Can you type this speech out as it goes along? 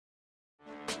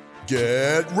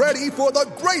Get ready for the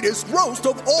greatest roast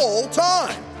of all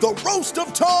time, the Roast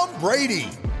of Tom Brady,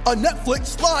 a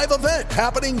Netflix live event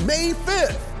happening May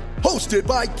 5th. Hosted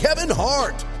by Kevin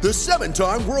Hart, the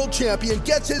 7-time world champion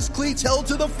gets his cleats held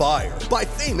to the fire by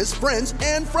famous friends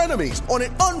and frenemies on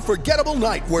an unforgettable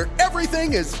night where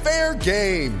everything is fair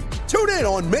game. Tune in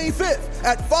on May 5th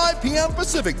at 5 p.m.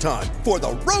 Pacific time for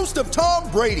the Roast of Tom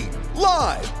Brady,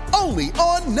 live only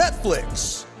on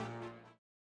Netflix.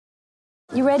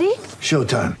 You ready?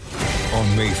 Showtime.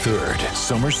 On May 3rd,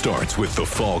 summer starts with The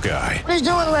Fall Guy. What are you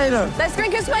doing later? Let's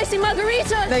drink a spicy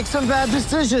margarita. Make some bad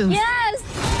decisions. Yes!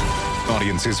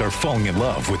 Audiences are falling in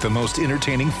love with the most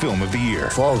entertaining film of the year.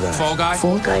 Fall Guy. Fall Guy?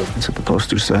 Fall guy. That's what the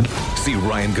poster said. See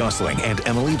Ryan Gosling and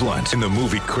Emily Blunt in the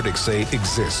movie critics say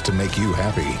exists to make you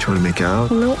happy. Trying to make it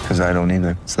out? Nope. Because I don't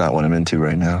either. It's not what I'm into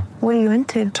right now. What are you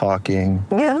into? Talking.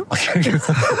 Yeah.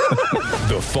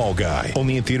 The Fall Guy.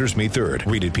 Only in theaters May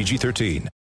 3rd. Rated PG-13.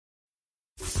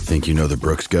 Think you know the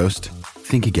Brooks Ghost?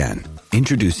 Think again.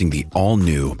 Introducing the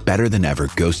all-new,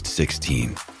 better-than-ever Ghost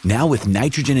 16. Now with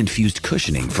nitrogen-infused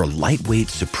cushioning for lightweight,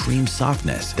 supreme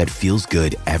softness that feels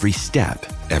good every step,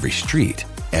 every street,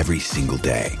 every single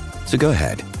day. So go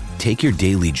ahead, take your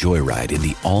daily joyride in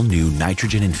the all-new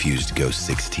nitrogen-infused Ghost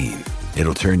 16.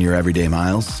 It'll turn your everyday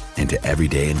miles into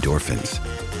everyday endorphins.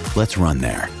 Let's run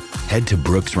there. Head to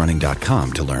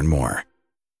brooksrunning.com to learn more.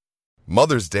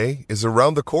 Mother's Day is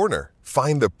around the corner.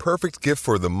 Find the perfect gift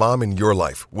for the mom in your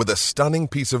life with a stunning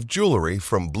piece of jewelry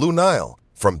from Blue Nile.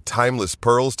 From timeless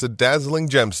pearls to dazzling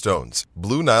gemstones,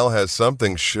 Blue Nile has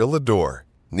something she'll adore.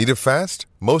 Need it fast?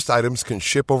 Most items can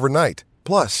ship overnight.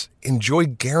 Plus, enjoy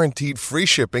guaranteed free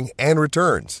shipping and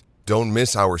returns. Don't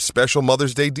miss our special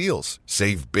Mother's Day deals.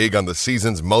 Save big on the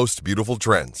season's most beautiful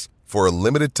trends. For a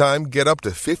limited time, get up to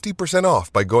 50%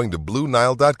 off by going to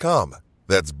BlueNile.com.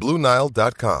 That's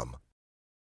BlueNile.com.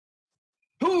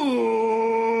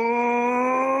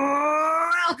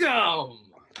 Welcome!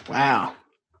 Wow.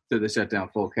 To the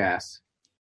Shutdown Fullcast,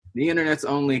 the internet's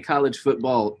only college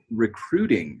football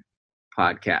recruiting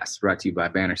podcast, brought to you by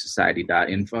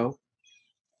BannerSociety.info.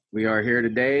 We are here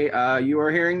today. You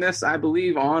are hearing this, I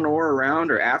believe, on or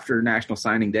around or after National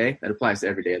Signing Day. That applies to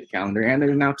every day of the calendar. And there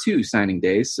are now 2 signing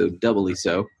days, so doubly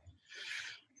so.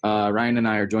 Ryan and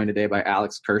I are joined today by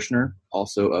Alex Kirshner,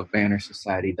 also of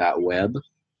BannerSociety.web.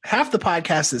 Half the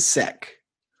podcast is sick.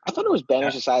 I thought it was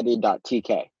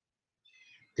BannerSociety.tk.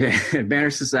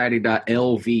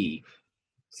 BannerSociety.lv.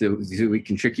 So we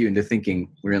can trick you into thinking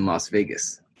we're in Las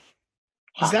Vegas.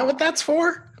 Is that what that's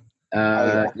for?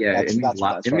 Yeah. It means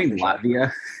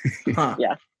Latvia. Huh.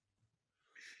 Yeah.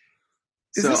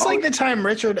 Is this like the time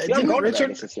Richard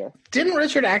didn't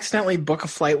Richard accidentally book a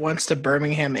flight once to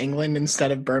Birmingham, England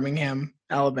instead of Birmingham,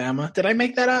 Alabama? Did I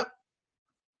make that up?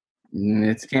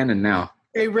 It's canon now.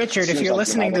 Hey Richard, if you're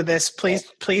listening to this,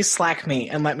 please Slack me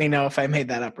and let me know if I made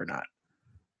that up or not.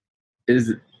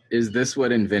 Is this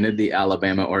what invented the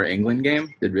Alabama or England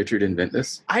game? Did Richard invent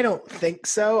this? I don't think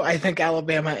so. I think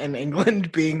Alabama and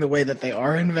England, being the way that they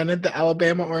are, invented the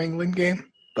Alabama or England game.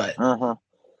 But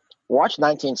Watch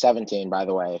 1917, by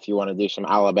the way, if you want to do some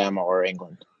Alabama or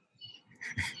England.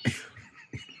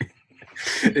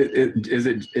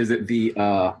 Is it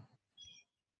the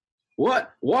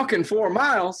what? Walking 4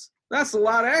 miles? That's a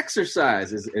lot of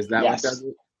exercise. Is that what does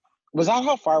it? Was that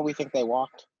how far we think they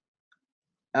walked?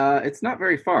 It's not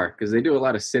very far because they do a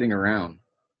lot of sitting around,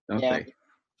 don't they?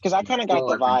 Because I kind of got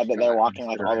the vibe that they're walking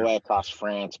like all the way across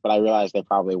France, but I realized they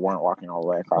probably weren't walking all the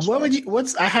way across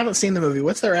France. I haven't seen the movie.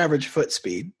 What's their average foot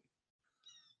speed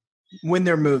when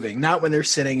they're moving, not when they're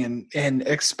sitting and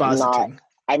expositing?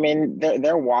 I mean,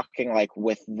 they're walking like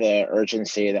with the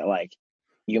urgency that like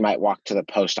you might walk to the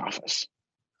post office.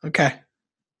 Okay.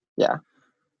 Yeah.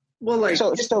 Well, like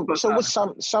so with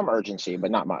some urgency,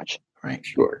 but not much. Right.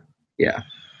 Sure. Yeah.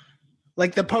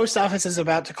 Like the post office is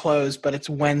about to close, but it's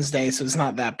Wednesday, so it's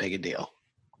not that big a deal.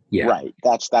 Yeah. Right.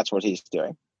 That's what he's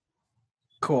doing.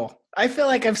 Cool. I feel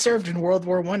like I've served in World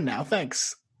War I now.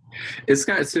 Thanks. It's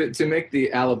kind of to make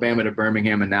the Alabama to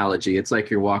Birmingham analogy. It's like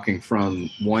you're walking from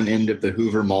one end of the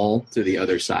Hoover Mall to the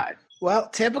other side. Well,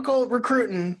 typical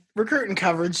recruiting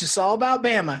coverage, just all about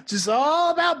Bama. Just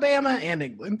all about Bama and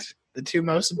England, the two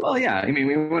most important. Well, yeah. I mean,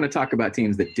 we want to talk about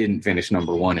teams that didn't finish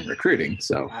number 1 in recruiting.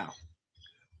 So,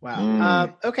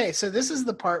 wow. Okay, so this is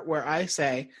the part where I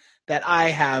say that I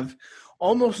have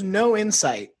almost no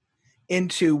insight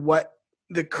into what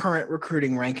the current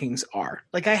recruiting rankings are.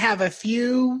 Like, I have a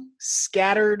few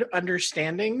scattered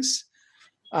understandings.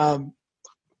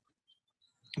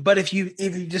 But if you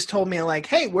just told me like,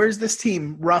 hey, where's this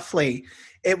team roughly?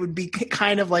 It would be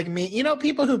kind of like me. You know,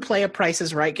 people who play a Price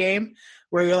is Right game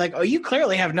where you're like, oh, you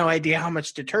clearly have no idea how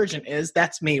much detergent is.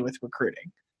 That's me with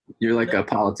recruiting. You're like a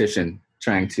politician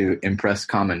trying to impress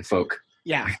common folk.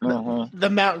 Yeah. The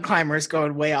mountain climber is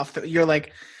going way off. You're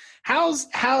like, how's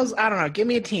I don't know, give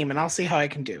me a team and I'll see how I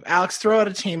can do. Alex, throw out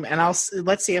a team and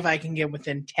let's see if I can get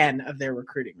within 10 of their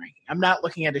recruiting ranking. I'm not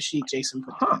looking at a sheet Jason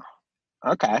put down.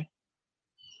 Okay.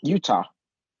 Utah.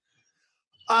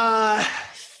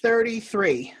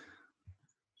 33.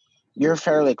 You're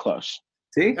fairly close.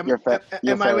 See?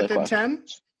 Am I within 10?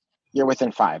 You're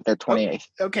within 5. They're 28th.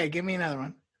 Okay, give me another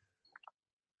one.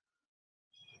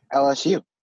 LSU.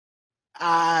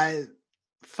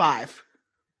 5.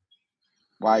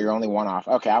 Wow, you're only one off.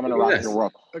 Okay, I'm going to rock your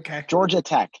world. Okay. Georgia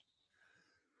Tech.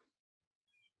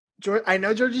 I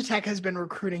know Georgia Tech has been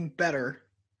recruiting better,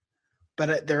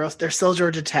 but they're still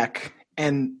Georgia Tech,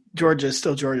 and Georgia is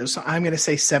still Georgia. So I'm going to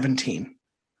say 17.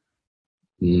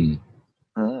 Did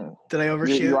I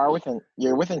overshoot?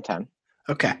 You're within 10.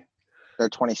 Okay. They're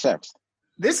 26th.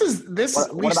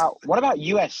 What about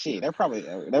USC? They're probably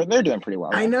they're doing pretty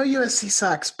well. Right? I know USC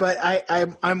sucks, but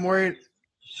I'm worried.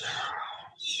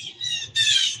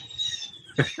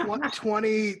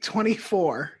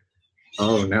 24.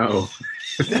 Oh no.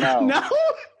 No.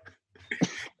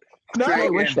 Try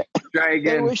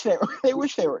again. They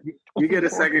wish they were. You get a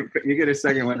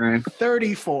second one, Ryan.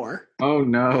 34. Oh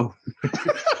no.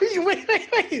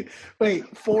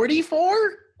 Wait,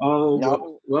 44? Oh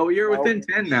no. Well, you're within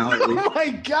 10 now. Oh my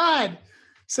god.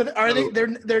 So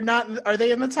they're not, are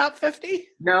they in the top 50?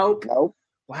 Nope.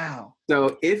 Wow.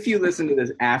 So if you listen to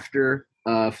this after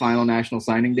final national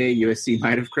signing day, USC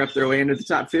might have crept their way into the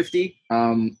top 50.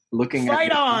 Looking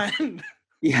right on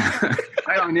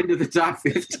into the top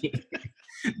 50.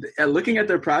 Looking at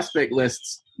their prospect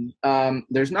lists,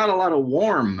 there's not a lot of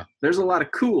warm. There's a lot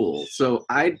of cool. So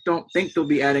I don't think they'll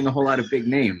be adding a whole lot of big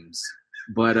names.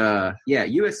 But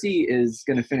USC is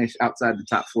going to finish outside the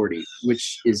top 40,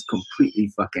 which is completely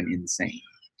fucking insane.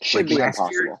 Should be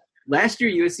impossible. Last year,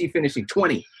 USC finishing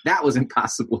 20. That was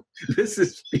impossible. This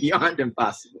is beyond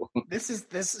impossible.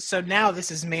 So now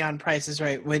this is me on Price is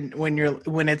Right.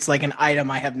 When it's like an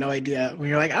item, I have no idea. When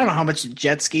you're like, I don't know how much a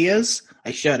jet ski is.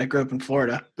 I should. I grew up in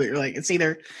Florida, but you're like, it's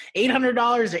either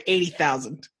 $800 or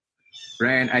 $80,000.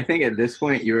 Ryan, I think at this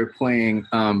point you were playing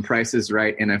Price is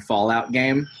Right in a Fallout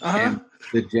game, and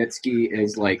the jet ski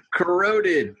is like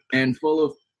corroded and full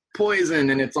of poison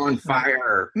and it's on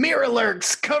fire. Mirror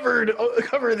lurks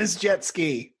cover this jet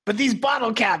ski, but these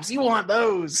bottle caps, you want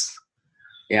those?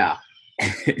 Yeah.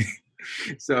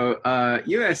 So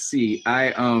USC,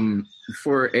 I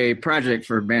for a project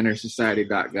for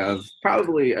bannersociety.gov,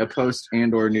 probably a post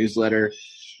and or newsletter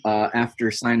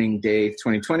after signing day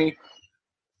 2020.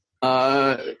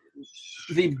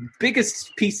 The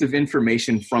biggest piece of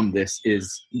information from this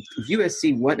is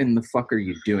USC, what in the fuck are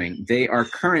you doing? They are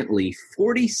currently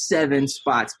 47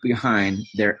 spots behind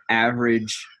their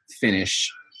average finish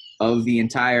of the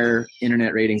entire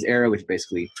internet ratings era, which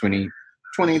basically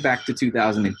 2020 back to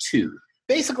 2002.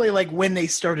 Basically like when they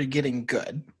started getting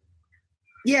good.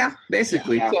 Yeah,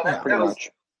 basically. Yeah, pretty much.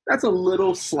 That's a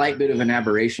little slight bit of an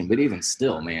aberration, but even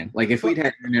still, man. Like if we'd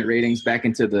had internet ratings back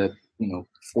into the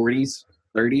 40s,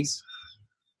 30s,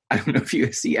 I don't know if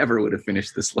USC ever would have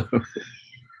finished this low.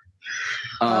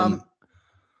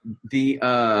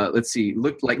 Let's see,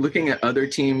 looking at other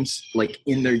teams like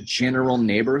in their general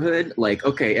neighborhood, like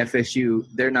okay, FSU,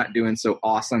 they're not doing so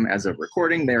awesome as of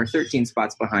recording. They are 13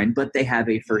 spots behind, but they have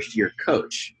a first-year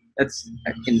coach. That's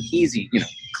an easy,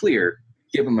 clear,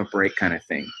 give them a break kind of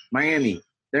thing. Miami,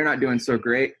 they're not doing so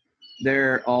great.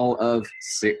 They're all of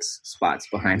 6 spots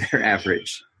behind their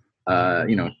average.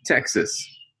 Texas,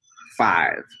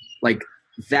 5. Like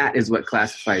that is what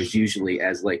classifies usually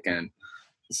as like a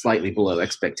slightly below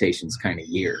expectations kind of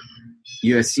year.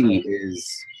 USC is,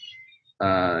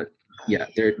 they're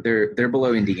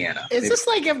below Indiana. Is this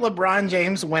like if LeBron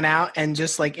James went out and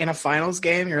just like in a finals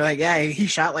game, you're like, yeah, he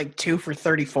shot like 2 for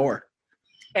 34.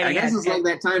 And I guess it's like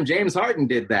that time James Harden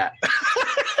did that.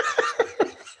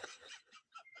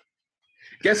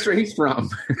 Guess where he's from?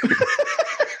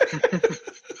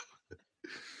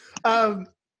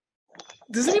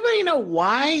 Does anybody know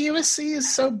why USC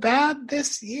is so bad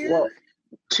this year? Well,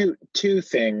 two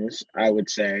things I would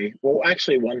say. Well,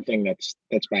 actually, one thing that's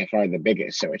by far the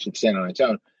biggest, so it should stand on its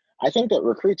own. I think that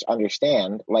recruits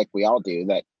understand, like we all do,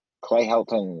 that Clay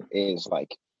Helton is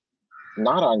like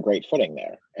not on great footing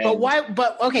there. And but why?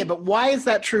 But why is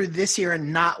that true this year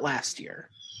and not last year?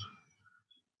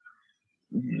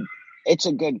 It's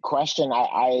a good question.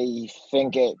 I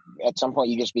think at some point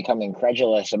you just become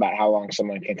incredulous about how long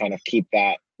someone can kind of keep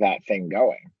that thing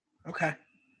going. Okay.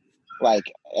 Like,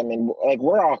 I mean, like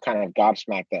we're all kind of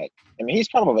gobsmacked that. I mean, he's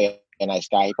probably a nice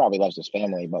guy. He probably loves his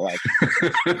family, but like,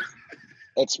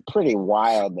 it's pretty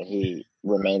wild that he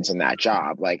remains in that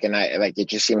job. Like, and I like it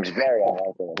just seems very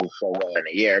unlikely that he's still there in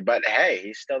a year. But hey,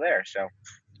 he's still there. So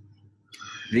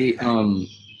the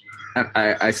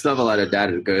I still have a lot of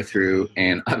data to go through,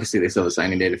 and obviously they still have a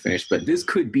signing day to finish. But this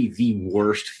could be the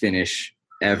worst finish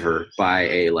ever by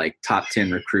a like top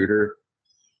 10 recruiter,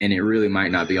 and it really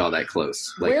might not be all that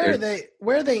close. Like,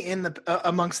 where are they in the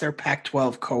amongst their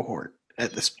Pac-12 cohort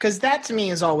at this? Because that to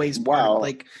me is always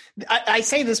like I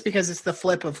say this because it's the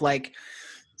flip of like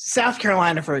South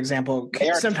Carolina, for example.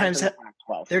 Sometimes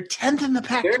they're 10th in the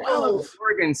Pac-12. They're below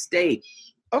Oregon State.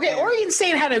 Okay, Oregon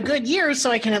State had a good year, so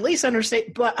I can at least understand.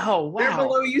 But they're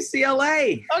below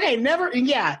UCLA. Okay,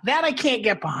 that I can't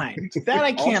get behind. That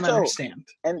I can't understand.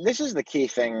 And this is the key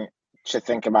thing to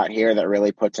think about here that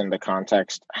really puts into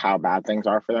context how bad things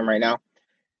are for them right now.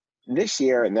 This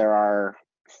year, there are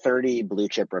 30 blue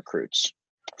chip recruits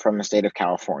from the state of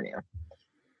California.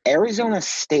 Arizona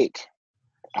State,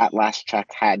 at last check,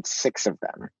 had 6 of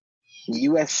them.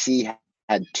 USC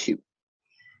had 2.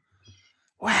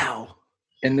 Wow.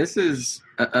 And this is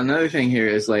another thing here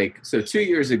is like, so 2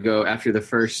 years ago, after the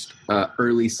first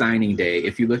early signing day,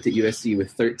 if you looked at USC with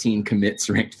 13 commits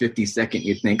ranked 52nd,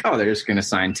 you'd think, oh, they're just going to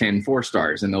sign 10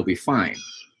 4-stars and they'll be fine.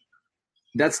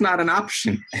 That's not an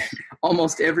option.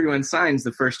 Almost everyone signs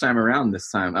the first time around this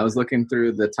time. I was looking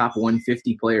through the top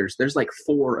 150 players. There's like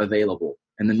 4 available.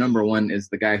 And the number 1 is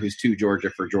the guy who's to Georgia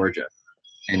for Georgia.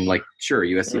 And like, sure,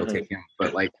 USC will take him,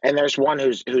 but like, and there's one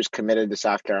who's committed to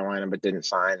South Carolina but didn't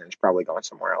sign and is probably going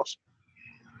somewhere else.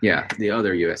 Yeah, the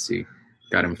other USC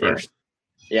got him first.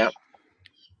 Yeah.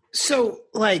 So,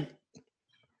 like,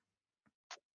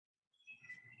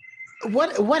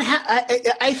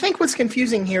 I think what's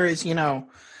confusing here is, you know,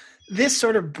 this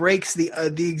sort of breaks the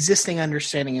existing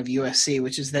understanding of USC,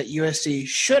 which is that USC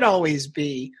should always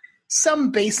be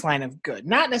some baseline of good,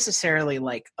 not necessarily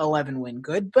like 11-win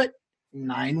good, but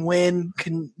 9-win,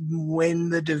 can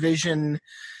win the division,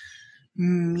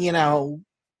 you know,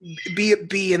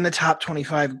 be in the top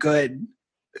 25 good.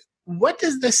 What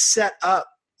does this set up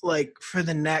like for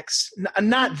the next,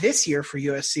 not this year for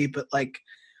USC, but like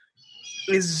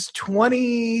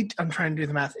I'm trying to do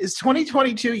the math. Is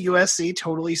 2022 USC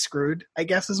totally screwed, I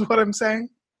guess is what I'm saying?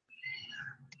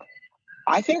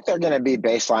 I think they're going to be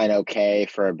baseline okay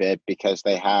for a bit because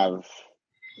they have,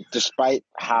 despite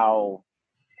how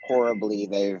horribly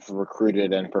they've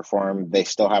recruited and performed, they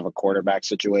still have a quarterback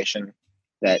situation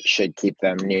that should keep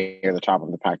them near the top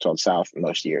of the Pac-12 South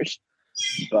most years.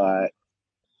 But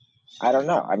I don't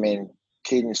know. I mean,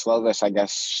 Keaton Slovis, I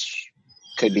guess,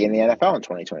 could be in the NFL in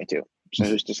 2022. So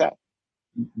who's to say?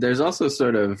 There's also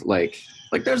sort of like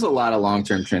there's a lot of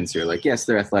long-term trends here. Like, yes,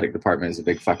 their athletic department is a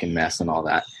big fucking mess and all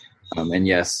that. And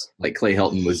yes, like Clay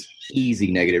Helton was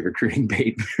easy negative recruiting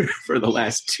bait for the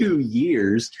last 2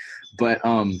 years. But,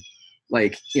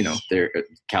 like, you know,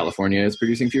 California is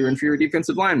producing fewer and fewer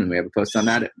defensive linemen. We have a post on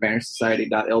that at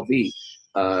bannersociety.lv.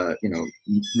 You know,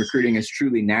 recruiting is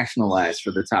truly nationalized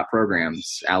for the top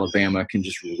programs. Alabama can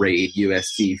just raid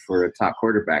USC for a top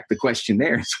quarterback. The question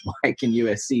there is, why can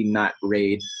USC not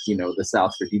raid, you know, the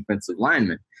South for defensive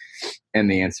linemen?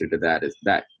 And the answer to that is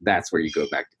that's where you go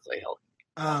back to Clay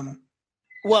Helton.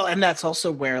 Well, and that's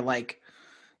also where, like,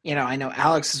 you know, I know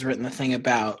Alex has written the thing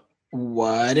about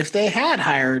what if they had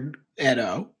hired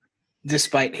Edo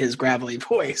despite his gravelly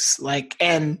voice? Like,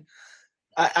 and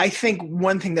I think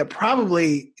one thing that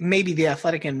probably maybe the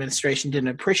athletic administration didn't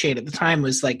appreciate at the time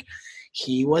was like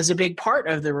he was a big part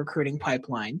of the recruiting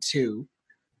pipeline to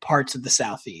parts of the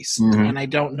Southeast. Mm-hmm. And I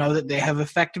don't know that they have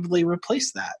effectively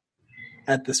replaced that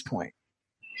at this point.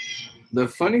 The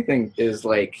funny thing is,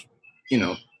 like, you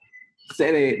know,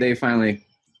 say they finally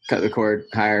cut the cord,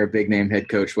 hire a big name head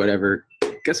coach, whatever.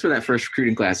 Guess where that first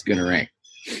recruiting class is going to rank?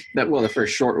 The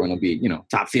first short one will be, you know,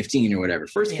 top 15 or whatever.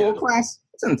 First full class,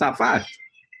 it's in the top 5.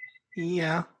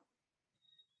 Yeah.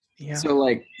 So,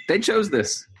 like, they chose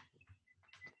this.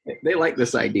 They like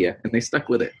this idea, and they stuck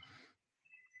with it.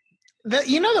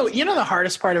 The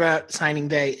hardest part about signing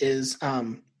day is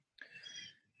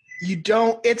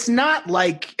it's not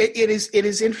like it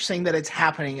is interesting that it's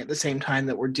happening at the same time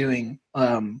that we're doing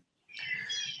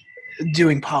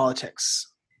politics.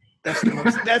 That's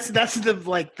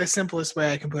the simplest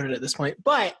way I can put it at this point.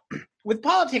 But with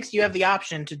politics, you have the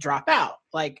option to drop out.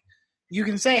 Like, you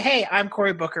can say, hey, I'm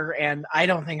Cory Booker, and I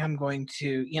don't think I'm going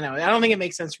to, you know, I don't think it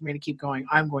makes sense for me to keep going.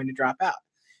 I'm going to drop out.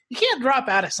 You can't drop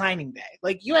out of signing day.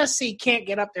 Like, USC can't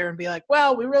get up there and be like,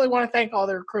 well, we really want to thank all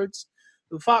the recruits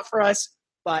who fought for us,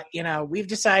 but, you know, we've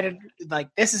decided, like,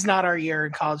 this is not our year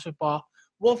in college football.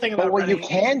 we'll think about. But what running.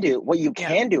 you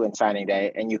can do in signing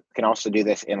day, and you can also do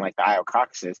this in like the Iowa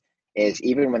caucuses, is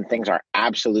even when things are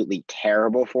absolutely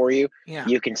terrible for you,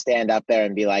 you can stand up there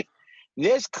and be like,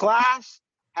 "This class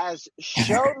has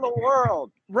shown the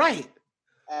world." Right.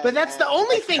 But that's the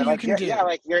only thing you can do. Yeah,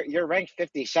 like you're ranked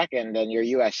 52nd and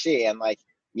you're USC, and like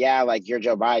you're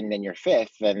Joe Biden and you're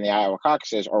 5th in the Iowa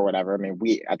caucuses or whatever. I mean,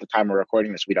 we at the time we're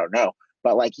recording this, we don't know,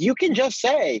 but like you can just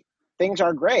say things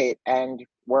are great and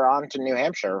we're on to New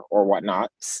Hampshire or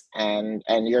whatnot, and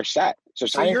you're set. So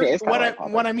signing day is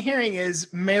what I'm hearing is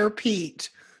Mayor Pete,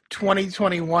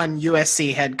 2021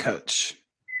 USC head coach.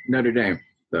 Notre Dame,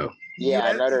 though.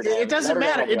 Yeah, Notre Dame. It doesn't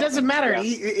matter. It doesn't matter. Yeah.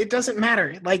 It doesn't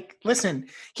matter. Like, listen,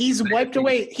 he's wiped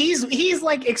away. He's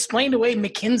like explained away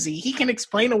McKinsey. He can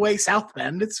explain away South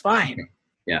Bend. It's fine.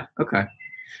 Yeah. Okay.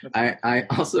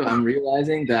 I'm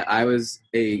realizing that I was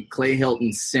a Clay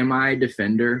Helton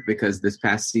semi-defender because this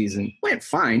past season went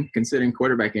fine considering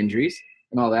quarterback injuries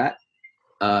and all that.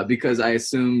 Because I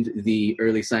assumed the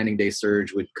early signing day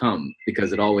surge would come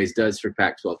because it always does for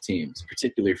Pac-12 teams,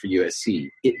 particularly for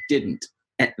USC. It didn't.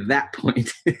 At that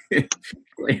point,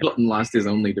 Clay Helton lost his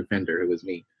only defender, who was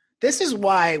me. This is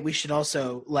why we should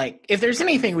also, like, if there's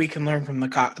anything we can learn from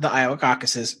the Iowa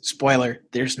caucuses, spoiler,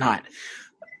 there's not.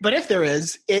 But if there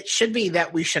is, it should be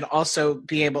that we should also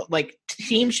be able, like,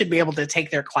 teams should be able to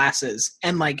take their classes.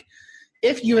 And, like,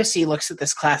 if USC looks at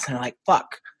this class and they're like,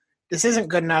 fuck, this isn't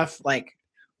good enough, like,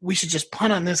 we should just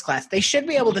punt on this class. They should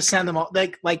be able to send them all,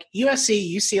 like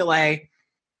USC, UCLA,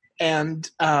 and,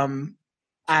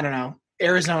 I don't know,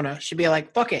 Arizona should be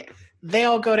like, fuck it. They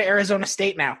all go to Arizona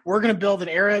State now. We're going to build an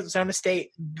Arizona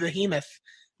State behemoth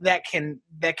that can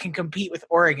compete with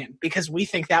Oregon because we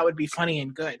think that would be funny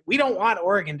and good. We don't want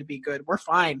Oregon to be good. We're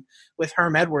fine with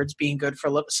Herm Edwards being good for a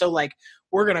little. So, like,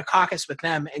 we're going to caucus with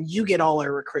them, and you get all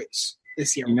our recruits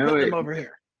this year. Put them over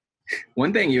here.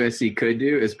 One thing USC could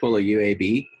do is pull a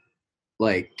UAB.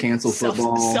 Like, cancel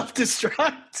football.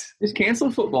 Self-destruct. Just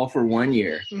cancel football for 1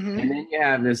 year. Mm-hmm. And then you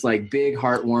have this, like, big,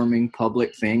 heartwarming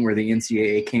public thing where the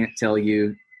NCAA can't tell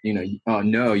you, you know, oh,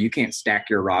 no, you can't stack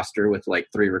your roster with, like,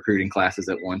 3 recruiting classes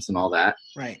at once and all that.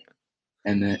 Right.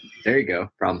 And then, there you go.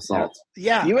 Problem solved.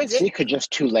 Yeah. UNC could just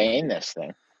Tulane this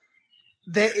thing.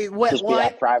 Just be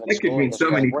like private it school. Could mean so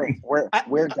many things.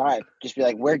 We're done. Just be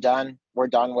like, we're done. We're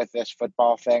done with this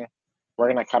football thing. We're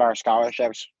going to cut our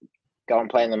scholarships. Go and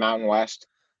play in the Mountain West.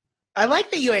 I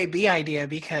like the UAB idea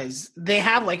because they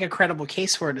have like a credible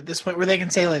case for it at this point where they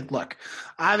can say like, look,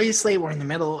 obviously we're in the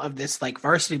middle of this like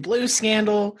varsity blues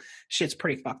scandal. Shit's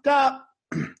pretty fucked up.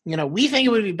 You know, we think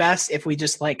it would be best if we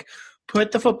just like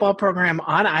put the football program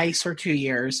on ice for 2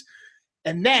 years.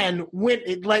 And then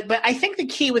but I think the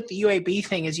key with the UAB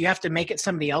thing is you have to make it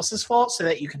somebody else's fault so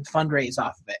that you can fundraise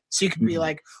off of it. So you can be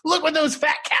like, look what those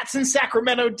fat cats in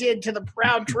Sacramento did to the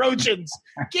proud Trojans.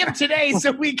 Give today so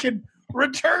we can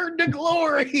return to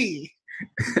glory.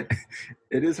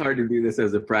 It is hard to do this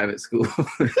as a private school.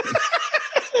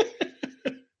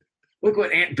 Look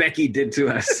what Aunt Becky did to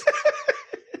us.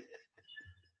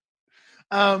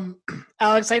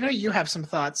 Alex, I know you have some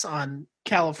thoughts on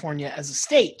California as a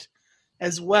state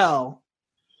as well,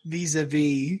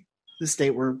 vis-a-vis the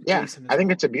state we're facing. I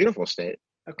think it's a beautiful state.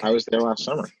 Okay. I was there last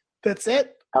summer. That's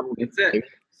it? That's it.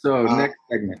 So next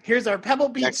segment. Here's our Pebble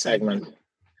Beach segment.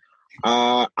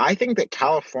 I think that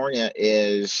California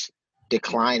is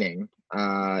declining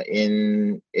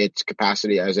in its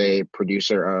capacity as a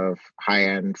producer of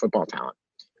high-end football talent.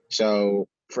 So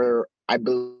for, I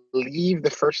believe, the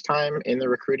first time in the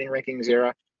recruiting rankings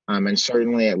era, and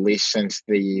certainly at least since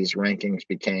these rankings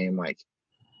became like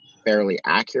fairly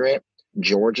accurate,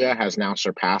 Georgia has now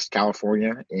surpassed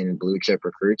California in blue chip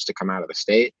recruits to come out of the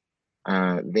state.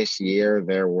 This year,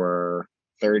 there were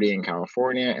 30 in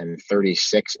California and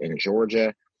 36 in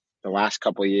Georgia. The last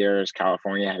couple of years,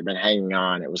 California had been hanging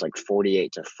on. It was like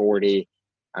 48 to 40.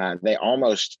 They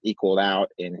almost equaled out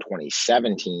in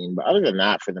 2017. But other than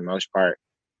that, for the most part,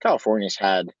 California's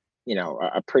had, you know,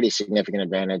 a pretty significant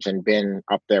advantage and been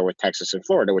up there with Texas and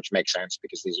Florida, which makes sense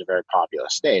because these are very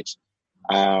populous states,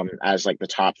 as like the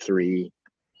top 3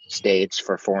 states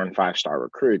for 4- and 5-star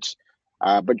recruits.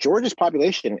 But Georgia's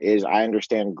population is, I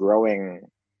understand, growing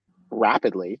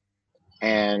rapidly.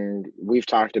 And we've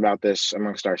talked about this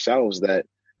amongst ourselves that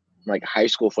like high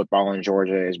school football in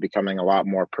Georgia is becoming a lot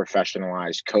more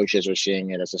professionalized. Coaches are seeing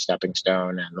it as a stepping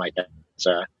stone, and like it's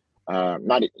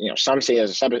not, you know, some see it as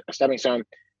a stepping stone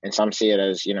and some see it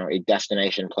as, you know, a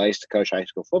destination place to coach high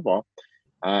school football.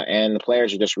 And the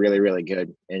players are just really, really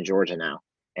good in Georgia now.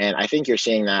 And I think you're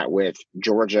seeing that with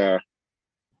Georgia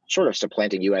sort of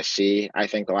supplanting USC, I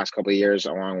think, the last couple of years,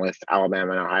 along with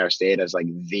Alabama and Ohio State as like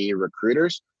the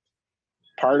recruiters.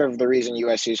 part of the reason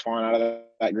USC's fallen out of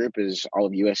that group is all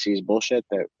of USC's bullshit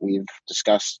that we've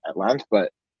discussed at length.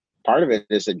 But part of it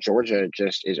is that Georgia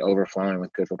just is overflowing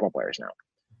with good football players now.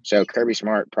 So Kirby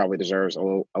Smart probably deserves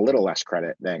a little less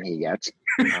credit than he gets.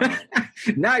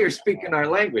 Now you're speaking our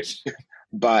language.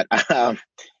 But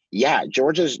yeah,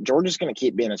 Georgia's going to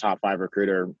keep being a top 5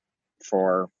 recruiter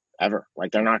forever.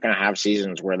 Like, they're not going to have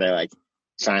seasons where they like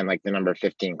sign like the number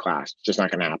 15 class. It's just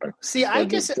not going to happen. See, I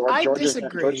disagree. Georgia's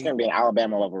going to be an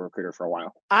Alabama level recruiter for a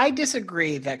while. I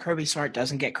disagree that Kirby Smart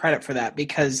doesn't get credit for that,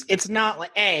 because it's not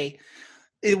like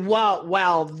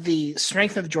while the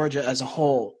strength of Georgia as a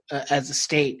whole, as a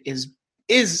state, is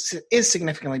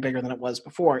significantly bigger than it was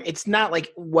before. It's not like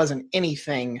it wasn't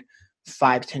anything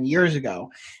 5-10 years ago.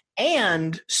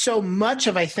 And so much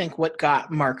of, I think, what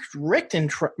got Mark Richt in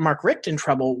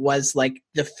trouble was like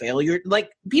the failure.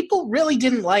 Like, people really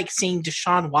didn't like seeing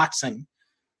Deshaun Watson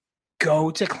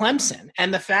go to Clemson,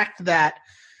 and the fact that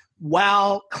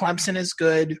while Clemson is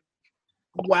good,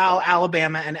 while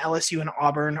Alabama and LSU and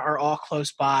Auburn are all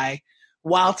close by,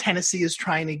 while Tennessee is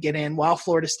trying to get in, while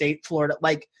Florida State,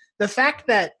 like the fact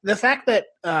that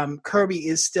Kirby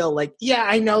is still like, yeah,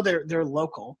 I know they're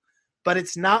local, but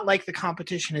it's not like the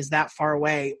competition is that far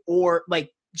away, or like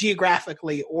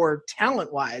geographically or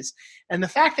talent-wise. And the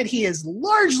fact that he is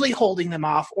largely holding them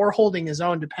off or holding his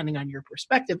own, depending on your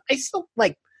perspective, I still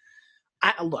like.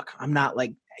 I'm not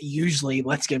like usually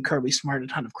let's give Kirby Smart a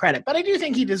ton of credit, but I do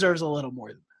think he deserves a little more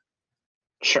than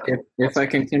that. Sure. If I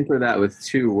can temper that with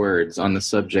 2 words on the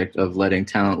subject of letting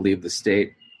talent leave the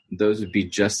state, those would be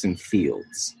Justin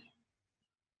Fields.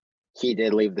 He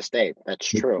did leave the state. That's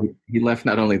true. He left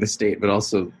not only the state, but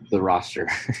also the roster.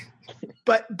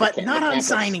 But not on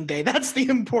signing day. That's the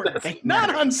important thing.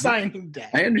 Not on signing day.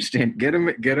 I understand. Get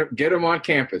him on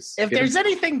campus. If there's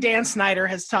anything Dan Snyder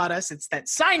has taught us, it's that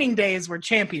signing day is where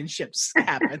championships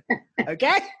happen.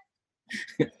 Okay?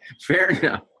 Fair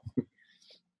enough.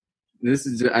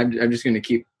 I'm just going to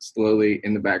keep slowly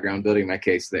in the background building my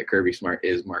case that Kirby Smart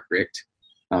is Mark Richt.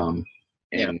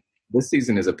 This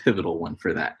season is a pivotal one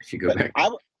for that. If you go back,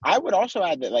 I would also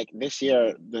add that, like, this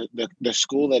year, the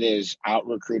school that is out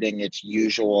recruiting its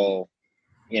usual,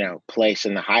 place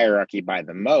in the hierarchy by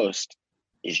the most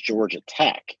is Georgia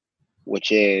Tech,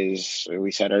 which is,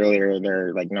 we said earlier,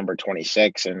 they're like number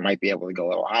 26 and might be able to go a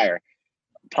little higher.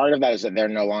 Part of that is that they're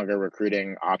no longer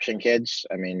recruiting option kids.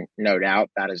 I mean, no doubt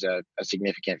that is a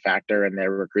significant factor in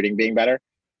their recruiting being better.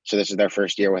 So this is their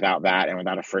first year without that and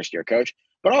without a first-year coach.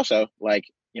 But also, like,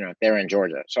 they're in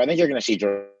Georgia. So I think you're going to see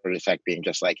Georgia Tech being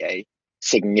just like a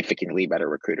significantly better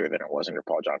recruiter than it was under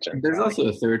Paul Johnson. There's also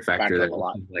a third factor that a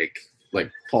lot.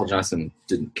 Like Paul Johnson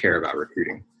didn't care about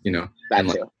recruiting, That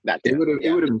too.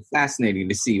 It would have been fascinating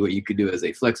to see what you could do as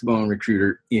a flexbone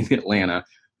recruiter in Atlanta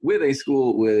with a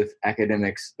school with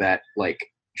academics that like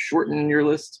shorten your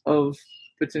list of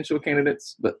potential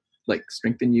candidates, but like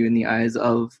strengthen you in the eyes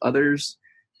of others.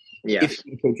 Yeah, if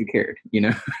the coach you cared,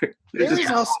 There is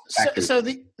also so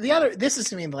the other. This is,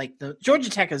 to me, like, the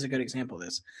Georgia Tech is a good example of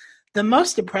this. The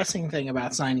most depressing thing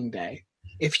about signing day,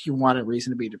 if you want a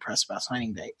reason to be depressed about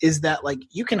signing day, is that, like,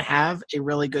 you can have a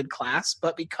really good class,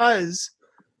 but because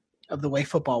of the way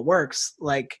football works,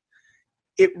 like,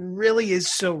 it really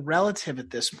is so relative at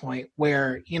this point.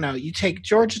 Where you take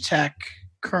Georgia Tech,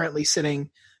 currently sitting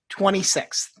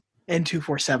 26th in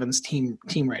 247's team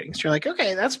ratings. You're like,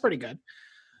 okay, that's pretty good.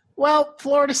 Well,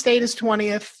 Florida State is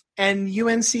 20th, and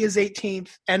UNC is 18th,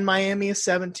 and Miami is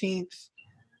 17th,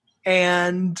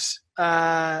 and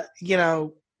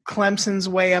Clemson's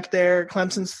way up there.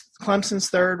 Clemson's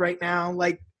third right now.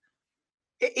 Like,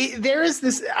 there is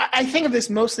this. I think of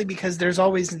this mostly because there's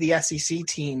always the SEC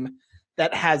team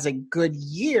that has a good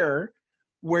year,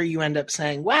 where you end up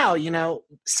saying, "Wow,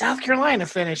 South Carolina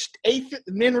finished 8th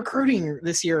in recruiting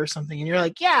this year or something," and you're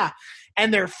like, "Yeah."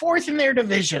 And they're 4th in their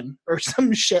division or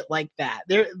some shit like that.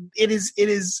 It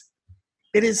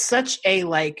is such a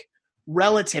like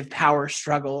relative power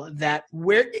struggle that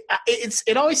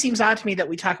it always seems odd to me that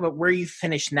we talk about where you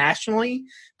finish nationally,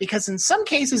 because in some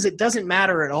cases it doesn't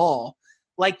matter at all.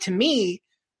 Like, to me,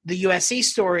 the USC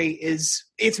story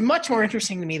it's much more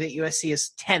interesting to me that USC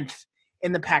is 10th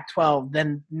in the Pac-12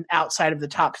 than outside of the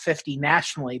top 50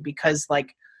 nationally, because,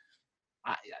 like,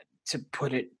 to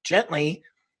put it gently,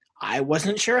 I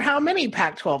wasn't sure how many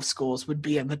Pac-12 schools would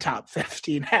be in the top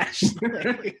 50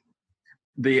 nationally.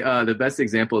 The best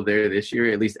example there this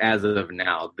year, at least as of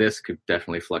now, this could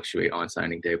definitely fluctuate on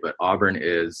signing day, but Auburn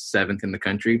is 7th in the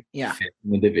country, 5th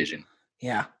in the division.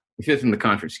 Yeah. 5th in the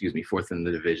conference, 4th in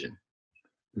the division.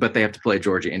 But they have to play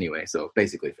Georgia anyway, so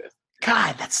basically 5th.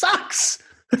 God, that sucks.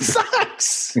 It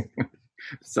sucks.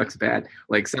 Sucks bad.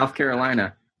 Like South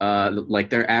Carolina, like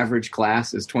their average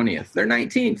class is 20th. They're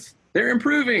 19th. They're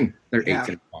improving. They're 8th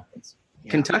in the conference.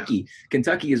 Yeah.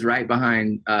 Kentucky is right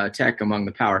behind Tech among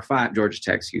the Power Five. Georgia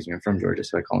Tech, excuse me. I'm from Georgia,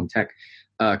 so I call them Tech.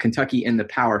 Kentucky in the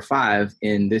Power Five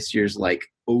in this year's like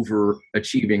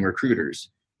overachieving recruiters.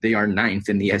 They are 9th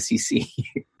in the SEC,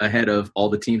 ahead of all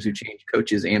the teams who change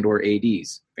coaches and or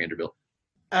ADs. Vanderbilt.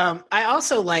 I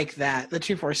also like that the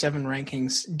 247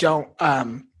 rankings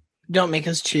don't make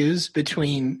us choose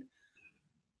between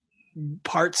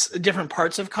different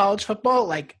parts of college football.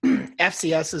 Like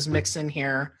FCS is mixed in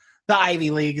here. The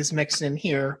Ivy League is mixed in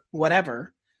here,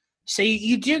 whatever. So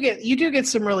you do get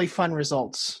some really fun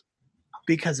results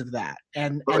because of that,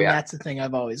 and that's the thing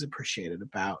I've always appreciated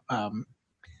about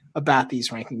these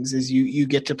rankings is you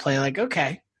get to play like,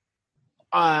 okay,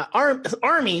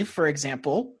 Army, for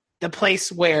example, the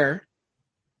place where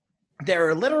there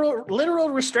are literal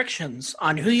restrictions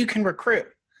on who you can recruit.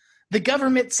 The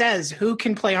government says who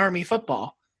can play Army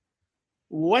football.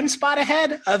 One spot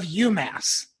ahead of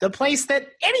UMass, the place that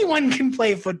anyone can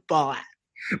play football at.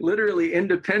 Literally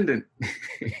independent.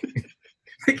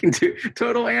 They can do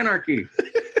total anarchy.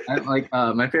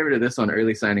 My favorite of this on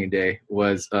early signing day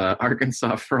was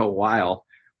Arkansas for a while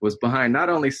was behind not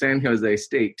only San Jose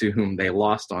State, to whom they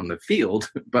lost on the field,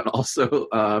 but also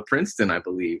Princeton, I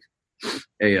believe,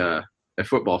 a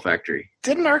football factory.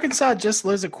 Didn't Arkansas just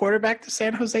lose a quarterback to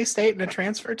San Jose State in a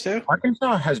transfer too?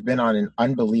 Arkansas has been on an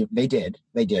unbelievable. They did,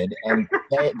 and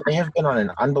they have been on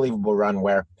an unbelievable run.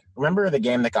 Where remember the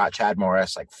game that got Chad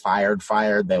Morris like fired?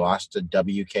 They lost to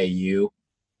WKU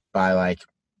by like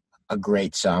a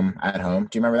great sum at home.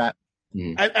 Do you remember that?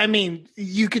 I mean,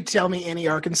 you could tell me any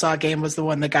Arkansas game was the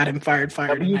one that got him fired.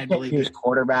 WKU's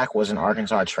quarterback was an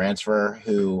Arkansas transfer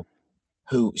who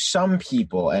some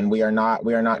people, and we don't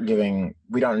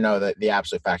know the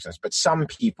absolute facts of this, but some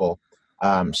people,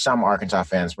 some Arkansas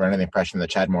fans were under the impression that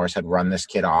Chad Morris had run this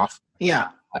kid off. Yeah.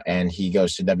 And he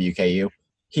goes to WKU.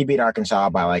 He beat Arkansas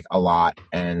by like a lot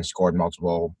and scored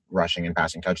multiple rushing and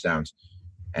passing touchdowns.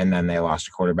 And then they lost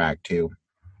a quarterback to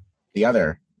the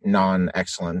other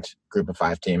non-excellent Group of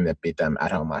Five team that beat them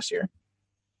at home last year.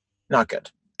 Not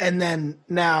good. And then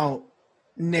now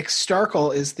Nick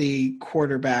Starkel is the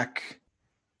quarterback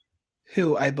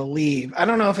who I believe, I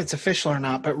don't know if it's official or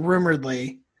not, but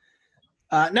rumoredly,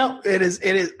 no, it is.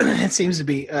 It seems to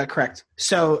be correct.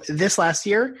 So this last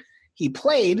year, he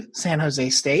played San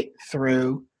Jose State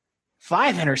through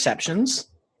 5 interceptions,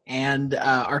 and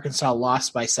Arkansas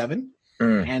lost by 7.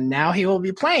 And now he will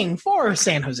be playing for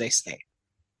San Jose State.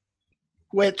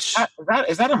 Which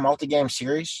is that a multi-game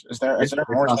series? Is there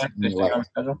more on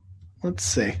schedule? Let's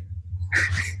see.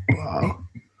 Wow.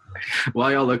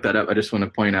 While y'all look that up, I just want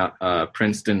to point out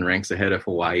Princeton ranks ahead of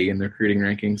Hawaii in the recruiting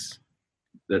rankings.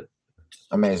 That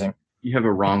amazing. You have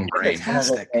a wrong brain.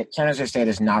 Fantastic. San Jose State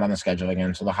is not on the schedule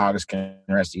again, so the Hogs can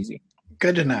rest easy.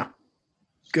 Good to know.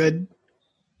 Good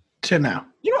to know.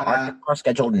 You know, Arkansas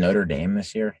scheduled Notre Dame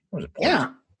this year. What was it? Yeah.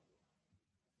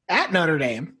 At Notre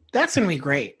Dame. That's going to be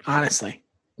great, honestly.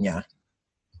 Yeah.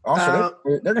 Also,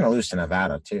 they're going to lose to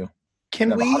Nevada, too.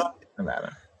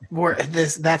 Nevada.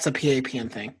 That's a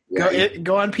PAPN thing.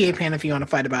 Go on PAPN if you want to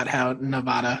fight about how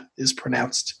Nevada is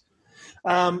pronounced.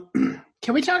 Can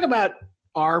we talk about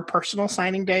our personal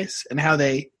signing days and how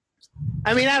they –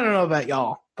 I mean, I don't know about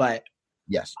y'all, but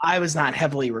yes, I was not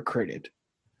heavily recruited.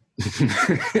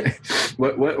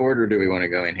 What order do we want to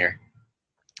go in here?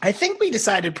 I think we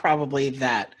decided probably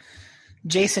that –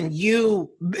 Jason,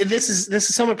 this is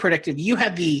somewhat predictive. You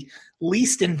had the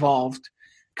least involved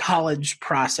college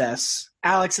process.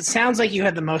 Alex, it sounds like you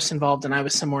had the most involved and I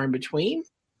was somewhere in between.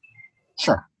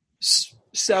 Sure.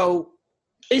 So,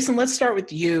 Jason, let's start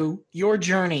with you. Your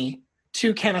journey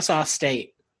to Kennesaw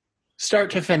State. Start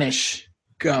to finish.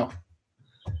 Go.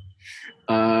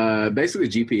 Basically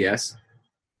GPS.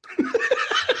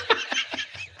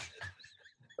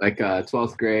 Like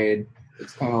 12th grade.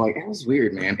 It's kind of like, it was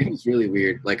weird, man. It was really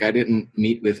weird. Like, I didn't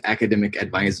meet with academic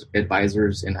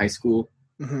advisors in high school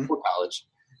or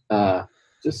college.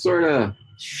 Just sort of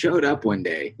showed up one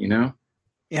day, you know?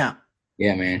 Yeah.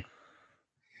 Yeah, man.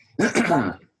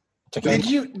 Did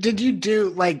you do,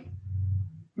 like,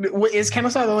 is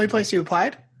Kennesaw the only place you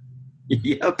applied?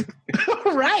 Yep.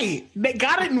 Right. They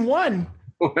got it in one.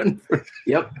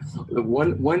 Yep.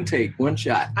 One take, one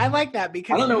shot. I like that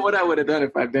because I don't know what I would have done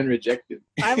if I'd been rejected.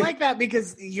 I like that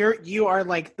because you are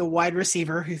like the wide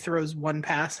receiver who throws one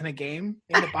pass in a game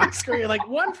in the box score. You're like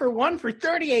 1 for 1 for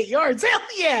 38 yards. Hell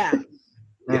yeah.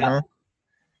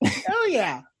 Hell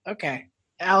yeah. Okay.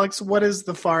 Alex, what does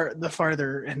the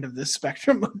farther end of this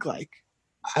spectrum look like?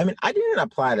 I mean, I didn't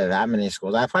apply to that many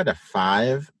schools. I applied to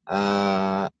 5.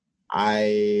 I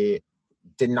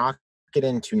did not get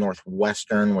into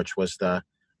Northwestern, which was the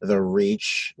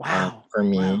reach for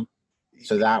me. Wow.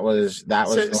 So that was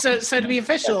so to be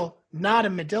official, not a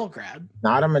Medill grad.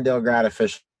 Not a Medill grad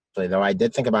officially, though I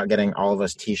did think about getting all of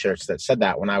us T-shirts that said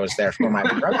that when I was there for my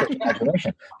brother's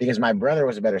graduation, because my brother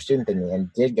was a better student than me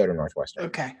and did go to Northwestern.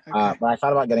 Okay. But I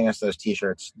thought about getting us those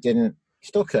T-shirts.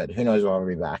 Still could. Who knows? I'll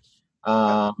be back.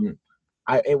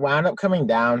 It wound up coming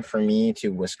down for me to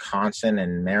Wisconsin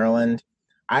and Maryland.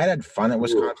 I had fun at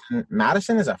Wisconsin.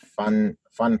 Madison is a fun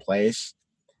place.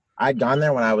 I'd gone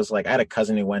there when I was I had a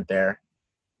cousin who went there.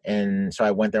 And so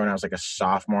I went there when I was a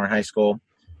sophomore in high school.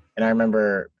 And I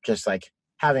remember just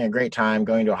having a great time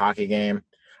going to a hockey game.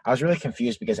 I was really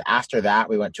confused because after that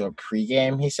we went to a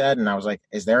pregame, he said. And I was like,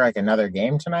 is there another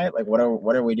game tonight? What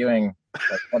are we doing?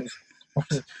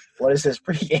 What is this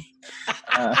pregame?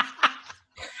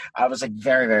 I was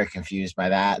very, very confused by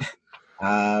that.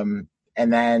 And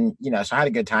then, so I had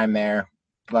a good time there.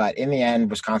 But in the end,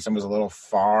 Wisconsin was a little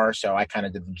far. So I kind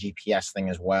of did the GPS thing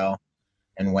as well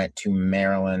and went to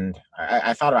Maryland.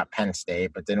 I thought about Penn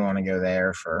State, but didn't want to go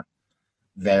there for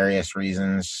various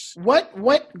reasons. What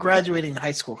graduating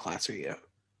high school class are you?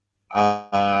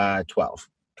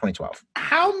 2012.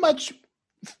 How much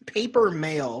paper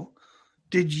mail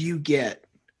did you get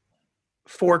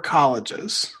for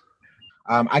colleges?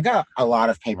 I got a lot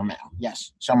of paper mail.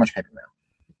 Yes, so much paper mail.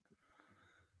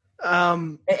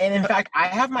 And in fact, I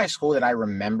have my school that I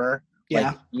remember.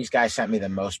 Yeah. These guys sent me the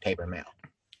most paper mail.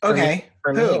 Okay.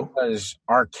 For me, it was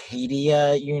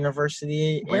Arcadia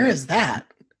University. Where is that?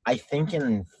 I think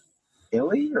in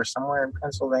Philly or somewhere in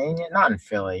Pennsylvania. Not in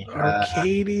Philly.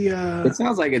 Arcadia. It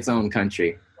sounds like its own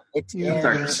country. It's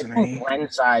in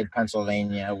Glenside,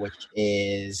 Pennsylvania, which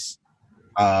is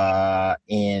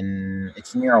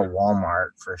it's near a Walmart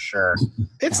for sure.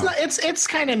 It's not. It's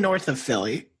kind of north of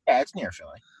Philly. Yeah, it's near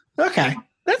Philly. Okay.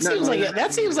 This looks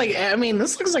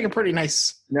like a pretty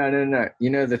nice. No. You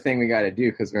know the thing we got to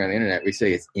do because we're on the internet. We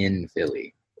say it's in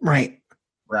Philly. Right.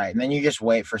 And then you just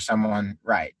wait for someone.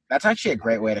 Right. That's actually a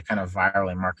great way to kind of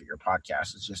virally market your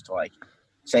podcast. It's just to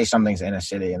say something's in a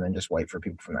city and then just wait for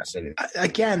people from that city.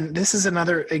 Again, this is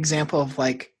another example of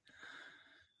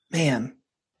man,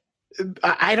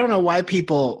 I don't know why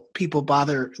people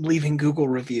bother leaving Google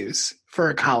reviews for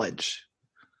a college.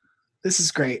 This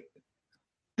is great.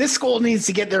 This school needs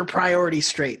to get their priorities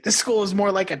straight. This school is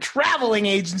more like a traveling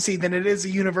agency than it is a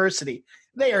university.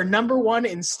 They are number one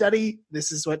in study.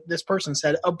 This is what this person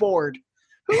said, aboard.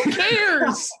 Who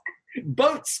cares?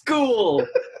 Boat school.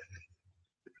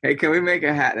 Hey, can we make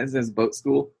a hat that says boat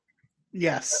school?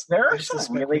 Yes. There are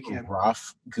some really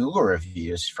rough Google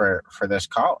reviews for this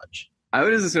college. I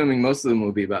was assuming most of them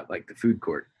will be about the food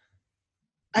court.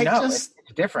 It's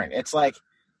different. It's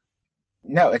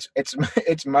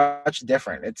it's much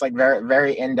different. It's very,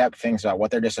 very in-depth things about what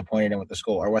they're disappointed in with the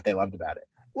school or what they loved about it.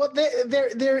 Well,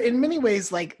 they're in many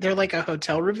ways they're like a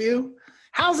hotel review.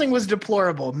 Housing was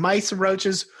deplorable. Mice,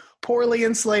 roaches, poorly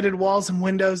insulated walls and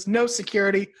windows, no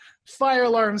security, fire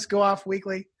alarms go off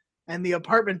weekly, and the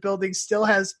apartment building still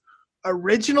has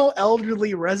original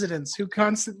elderly residents who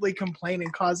constantly complain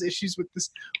and cause issues with this.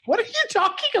 What are you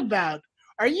talking about?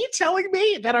 Are you telling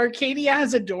me that Arcadia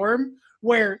has a dorm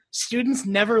where students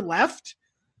never left?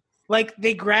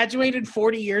 They graduated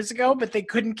 40 years ago, but they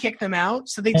couldn't kick them out,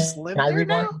 so they just live there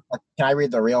now? Can I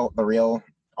read the real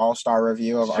all-star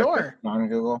review of Arcadia on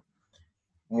Google?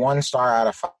 1 star out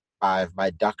of 5 by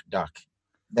Duck.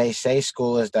 They say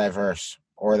school is diverse,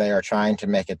 or they are trying to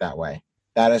make it that way.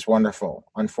 That is wonderful.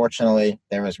 Unfortunately,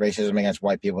 there is racism against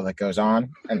white people that goes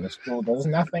on, and the school does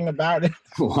nothing about it.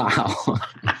 Wow.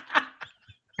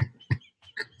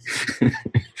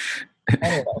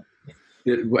 Anyway.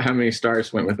 How many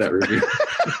stars went with that review?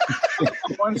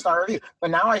 1 star review. But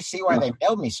now I see why they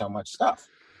mailed me so much stuff.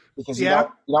 Because you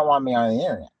don't want me on the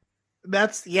internet.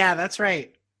 That's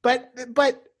right. But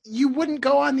you wouldn't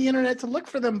go on the internet to look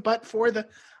for them, but for the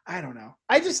I don't know.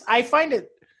 I find it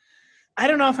I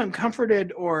don't know if I'm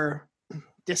comforted or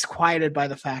disquieted by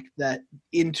the fact that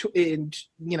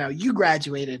you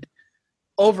graduated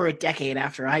over a decade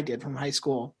after I did from high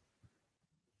school.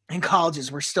 And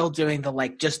colleges were still doing the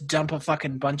just dump a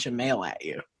fucking bunch of mail at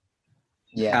you.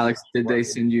 Yeah. Alex, did they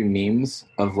send you memes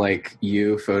of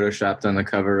you photoshopped on the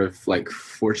cover of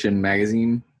Fortune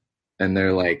magazine? And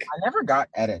they're I never got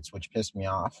edits, which pissed me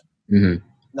off. Mm-hmm.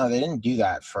 No, they didn't do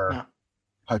that for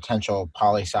potential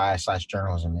poli-sci /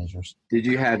 journalism majors. Did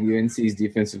you have UNC's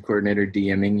defensive coordinator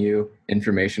DMing you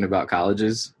information about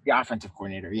colleges? The offensive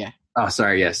coordinator, yeah. Oh,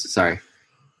 sorry. Yes. Sorry.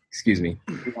 Excuse me.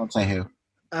 We won't say who.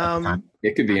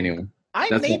 It could be anyone.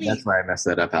 That's why I messed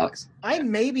that up, Alex. I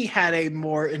maybe had a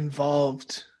more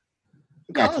involved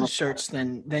college shirts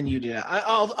than you did.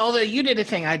 Although you did a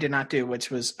thing I did not do, which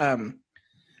was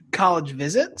college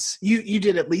visits. You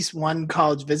did at least one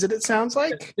college visit, it sounds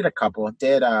like. Did a couple.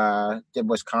 Did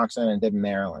Wisconsin and did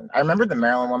Maryland. I remember the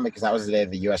Maryland one because that was the day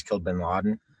the U.S. killed bin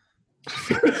Laden.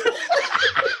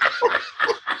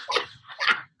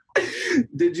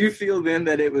 Did you feel then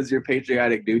that it was your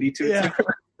patriotic duty to? Yeah.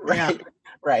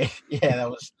 Right. Yeah, that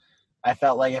was. I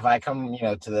felt like if I come,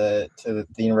 to the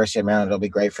University of Maryland, it'll be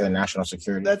great for the national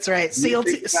security. That's right.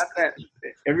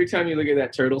 Every time you look at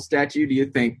that turtle statue, do you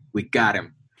think we got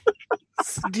him?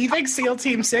 Do you think SEAL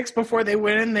Team 6 before they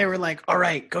went in, they were like, "All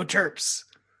right, go Terps"?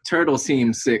 Turtle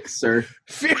Team 6, sir.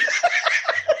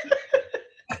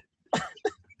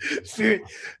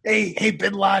 Hey,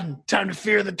 Bin Laden, time to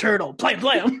fear the turtle.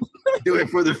 Blam. Do it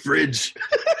for the fridge.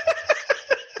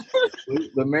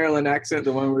 The Maryland accent,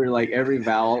 the one where like every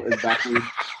vowel is backwards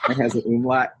and has an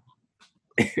umlaut.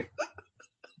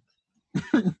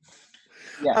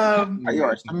 Yeah.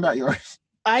 Yours. Tell me about yours.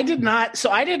 I did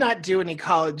not do any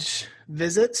college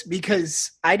visits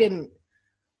because I didn't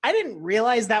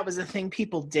realize that was a thing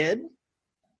people did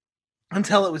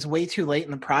until it was way too late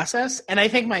in the process. And I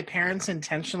think my parents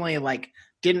intentionally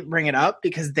didn't bring it up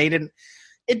because they didn't.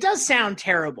 It does sound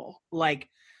terrible. Like,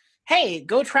 hey,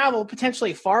 go travel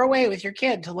potentially far away with your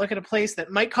kid to look at a place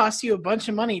that might cost you a bunch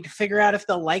of money to figure out if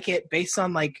they'll like it based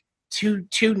on like two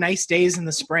nice days in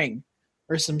the spring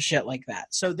or some shit like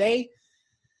that. So they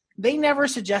never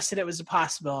suggested it was a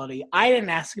possibility. I didn't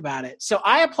ask about it. So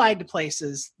I applied to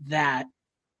places that,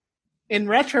 in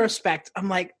retrospect, I'm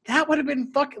like, that would have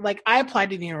been I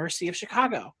applied to the University of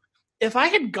Chicago. If I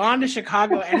had gone to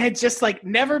Chicago and had just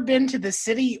never been to the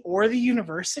city or the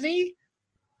university,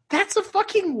 that's a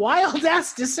fucking wild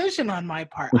ass decision on my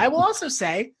part. I will also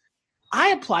say I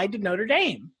applied to Notre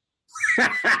Dame.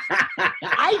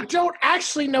 I don't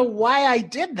actually know why I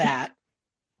did that.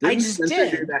 I just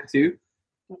did. Do that too.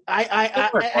 I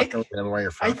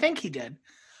think he did.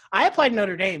 I applied to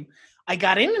Notre Dame. I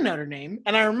got into Notre Dame,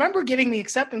 and I remember getting the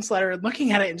acceptance letter and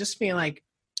looking at it and just being like,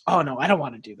 "Oh no, I don't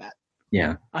want to do that.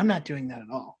 Yeah, I'm not doing that at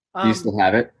all." Do you still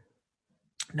have it?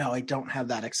 No, I don't have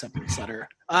that acceptance letter.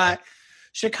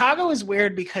 Chicago is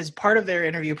weird because part of their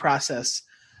interview process,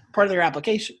 part of their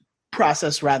application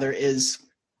process rather, is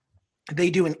they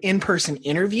do an in-person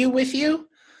interview with you.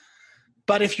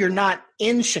 But if you're not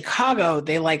in Chicago,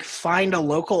 they find a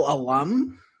local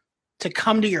alum to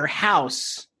come to your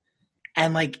house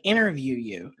and interview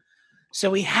you. So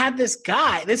we had this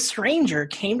stranger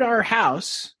came to our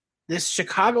house, this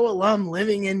Chicago alum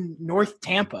living in North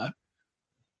Tampa,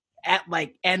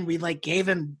 and we gave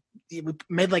him, we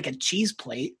made a cheese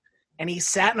plate, and he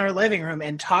sat in our living room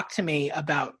and talked to me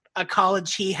about a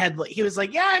college he was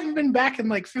like, yeah, I haven't been back in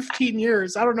 15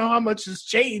 years. I don't know how much has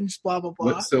changed, blah, blah,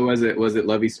 blah. So was it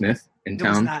Lovie Smith in town?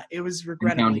 It was not. It was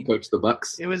regrettably. In town to coach the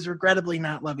Bucks? It was regrettably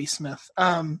not Lovie Smith.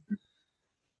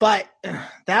 But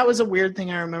that was a weird thing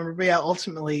I remember. But yeah,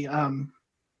 ultimately, I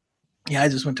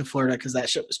just went to Florida because that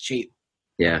shit was cheap.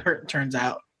 Yeah. Turns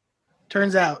out,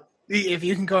 if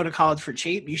you can go to college for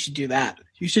cheap, you should do that.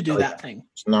 You should do that thing.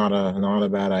 It's not a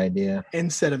bad idea.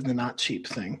 Instead of the not cheap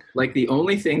thing. The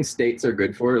only thing states are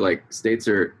good for, states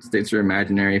are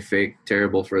imaginary, fake,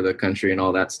 terrible for the country and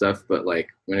all that stuff. But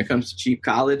when it comes to cheap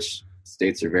college,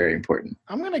 states are very important.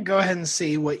 I'm going to go ahead and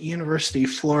see what University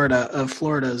of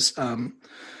Florida's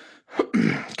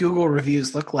Google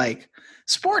reviews look like.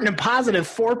 Sporting a positive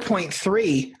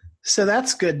 4.3. So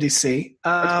that's good to see.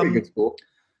 That's pretty good school.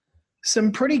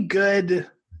 Some pretty good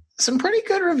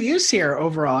reviews here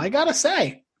overall, I gotta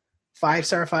say.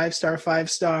 5-star, 5-star,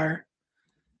 5-star.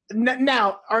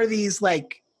 Now, are these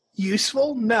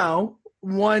useful? No.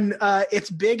 One, it's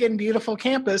big and beautiful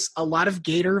campus, a lot of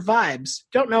Gator vibes.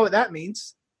 Don't know what that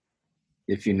means.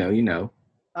 If you know, you know.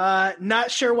 Not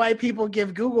sure why people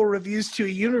give Google reviews to a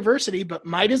university, but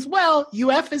might as well.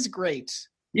 UF is great.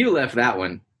 You left that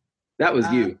one. That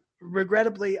was you.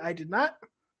 Regrettably, I did not.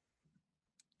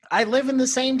 I live in the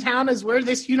same town as where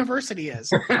this university is.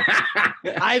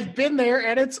 I've been there,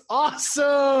 and it's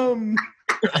awesome.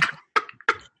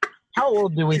 How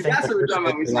old do we think? That's what we're talking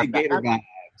about. We say Gator vibes.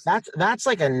 That's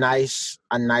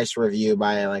a nice review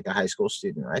by a high school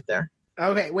student right there.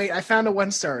 Okay, wait. I found a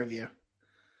 1-star review.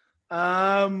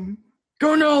 Go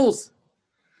Knowles!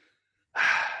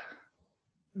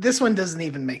 This one doesn't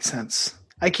even make sense.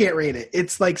 I can't read it.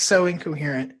 It's so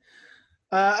incoherent.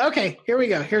 Okay, here we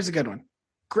go. Here's a good one.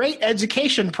 Great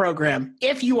education program.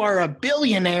 If you are a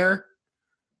billionaire,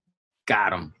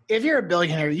 got him. If you're a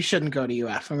billionaire, you shouldn't go to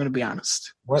UF. I'm going to be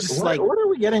honest. What are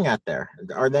we getting at there?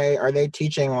 Are they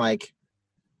teaching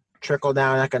trickle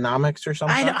down economics or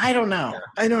something? I don't know. Yeah.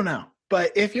 I don't know.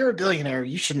 But if you're a billionaire,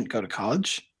 you shouldn't go to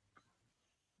college.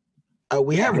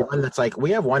 We have one that's like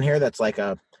we have one here that's like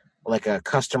a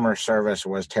customer service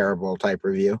was terrible type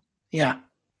review. Yeah.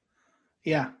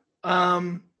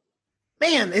 Man,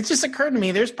 it just occurred to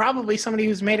me there's probably somebody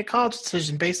who's made a college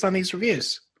decision based on these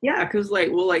reviews. Yeah, because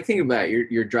think about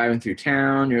it. You're driving through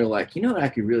town. You're like, you know what I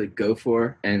could really go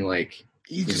for, and like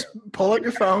you just pull up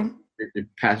your phone. The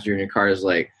passenger in your car is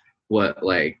like, what,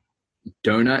 like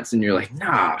donuts, and you're like,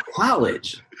 nah,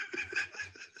 college.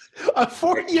 A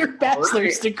 4-year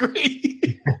bachelor's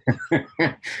degree.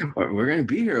 We're gonna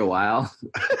be here a while.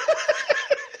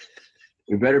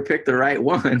 We better pick the right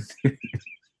one.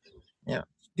 Yeah,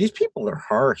 these people are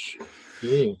harsh.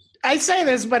 Jeez. I say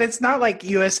this, but it's not like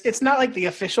it's not like the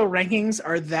official rankings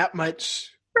are that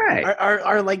much right.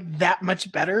 Are like that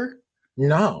much better.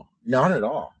 No, not at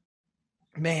all.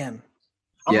 Man.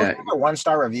 I'm looking at a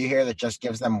 1-star review here that just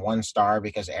gives them 1 star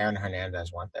because Aaron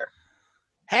Hernandez went there.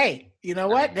 Hey, you know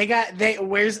what? They got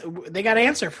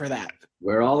answer for that.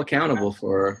 We're all accountable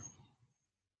for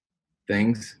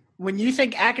things. When you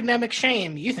think academic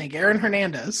shame, you think Aaron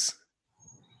Hernandez.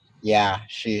 Yeah,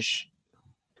 sheesh.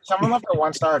 Someone left a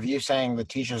 1-star review saying the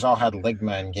teachers all had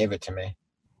ligma and gave it to me.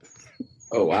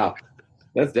 Oh, wow.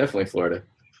 That's definitely Florida.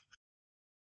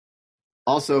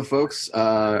 Also, folks,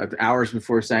 hours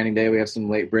before signing day, we have some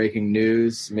late-breaking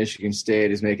news. Michigan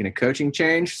State is making a coaching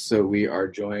change, so we are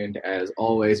joined, as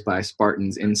always, by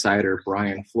Spartans insider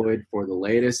Brian Floyd for the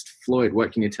latest. Floyd,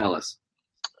 what can you tell us?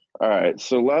 All right,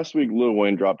 so last week Lil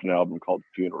Wayne dropped an album called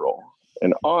Funeral,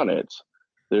 and on it,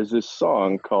 there's this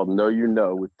song called Know You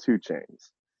Know with 2 Chainz.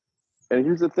 And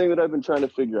here's the thing that I've been trying to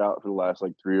figure out for the last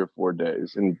 3 or 4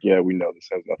 days. And yeah, we know this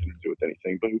has nothing to do with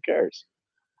anything, but who cares?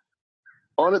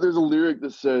 On it, there's a lyric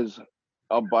that says,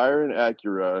 I'll buy her an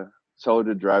Acura, tell her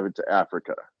to drive it to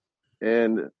Africa.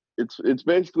 And it's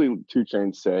basically 2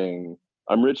 Chainz saying,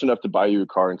 I'm rich enough to buy you a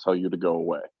car and tell you to go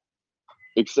away.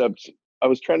 Except I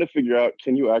was trying to figure out,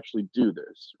 can you actually do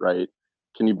this, right?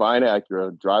 Can you buy an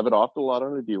Acura, drive it off the lot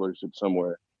on a dealership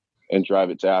somewhere, and drive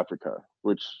it to Africa?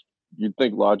 Which you'd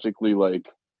think logically,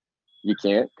 you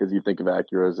can't, because you think of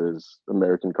Acuras as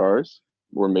American cars.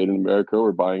 We're made in America,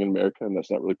 we're buying in America, and that's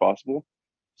not really possible.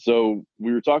 So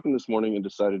we were talking this morning and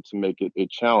decided to make it a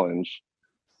challenge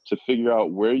to figure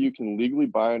out where you can legally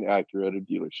buy an Acura at a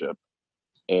dealership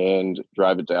and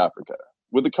drive it to Africa,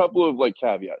 with a couple of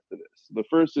caveats to this. The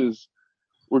first is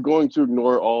we're going to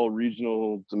ignore all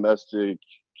regional, domestic,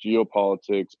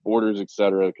 geopolitics, borders,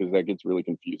 etc., because that gets really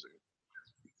confusing.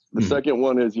 The second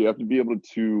one is you have to be able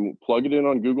to plug it in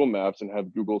on Google Maps and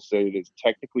have Google say it is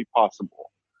technically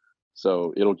possible.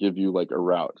 So it'll give you a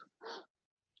route.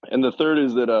 And the third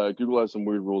is that Google has some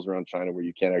weird rules around China where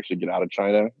you can't actually get out of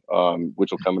China,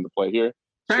 which will come into play here.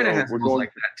 China has rules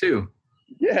like that too.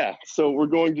 Yeah, so we're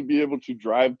going to be able to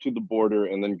drive to the border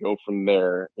and then go from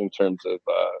there in terms of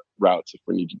routes if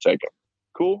we need to take them.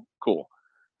 Cool? Cool.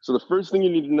 So the first thing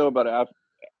you need to know about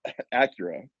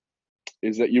Acura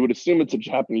is that you would assume it's a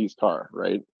Japanese car,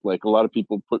 right? A lot of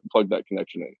people plug that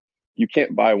connection in. You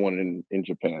can't buy one in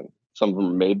Japan. Some of them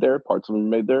are made there, parts of them are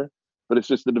made there, but it's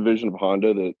just the division of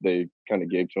Honda that they kind of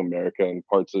gave to America and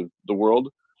parts of the world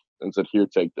and said, here,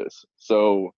 take this.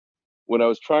 So when I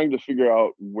was trying to figure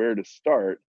out where to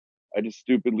start, I just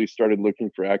stupidly started looking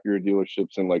for Acura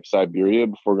dealerships in Siberia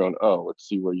before going, let's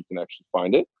see where you can actually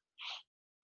find it.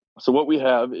 So what we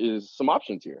have is some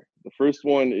options here. The first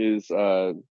one is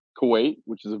Kuwait,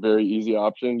 which is a very easy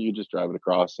option. You just drive it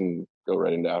across and go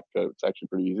right into Africa. It's actually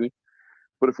pretty easy.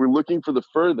 But if we're looking for the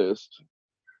furthest,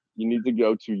 you need to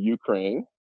go to Ukraine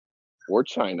or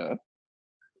China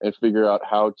and figure out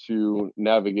how to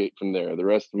navigate from there. The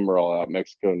rest of them are all out.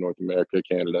 Mexico, North America,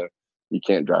 Canada. You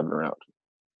can't drive it around.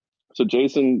 So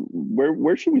Jason,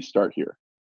 where should we start here?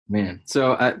 Man,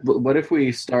 so what if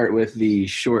we start with the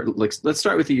short, let's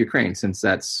start with the Ukraine since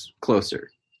that's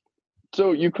closer.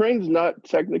 So Ukraine's not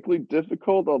technically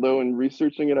difficult, although in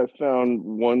researching it, I found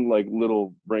one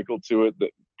little wrinkle to it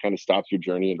that kind of stops your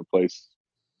journey in a place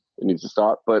it needs to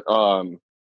stop. But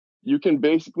you can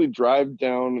basically drive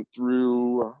down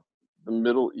through the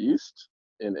Middle East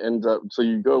and end up, so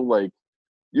you go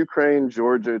Ukraine,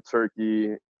 Georgia,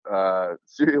 Turkey,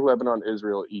 Syria, Lebanon,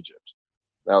 Israel, Egypt.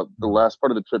 Now, the last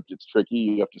part of the trip gets tricky.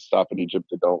 You have to stop in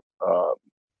Egypt.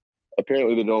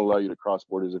 Apparently they don't allow you to cross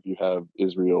borders if you have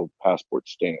Israel passport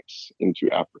stamps into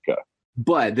Africa.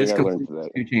 But this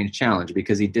completely 2 Chainz challenge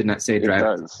because he did not say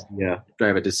drive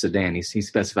it to Sudan. He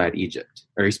specified Egypt,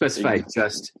 or he specified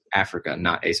just Africa,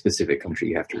 not a specific country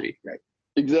you have to read. Right.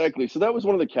 Exactly. So that was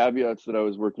one of the caveats that I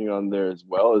was working on there as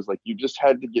well, is you just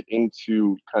had to get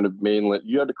into kind of mainland.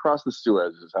 You had to cross the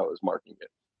Suez is how I was marking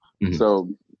it. Mm-hmm. So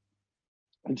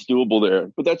It's doable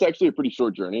there, but that's actually a pretty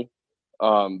short journey.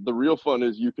 The real fun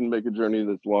is you can make a journey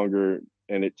that's longer,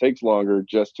 and it takes longer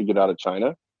just to get out of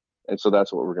China. And so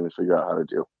that's what we're going to figure out how to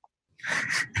do.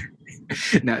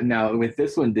 Now with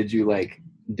this one, did you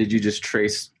just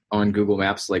trace on Google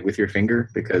Maps like with your finger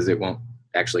because it won't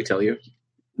actually tell you?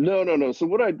 No. So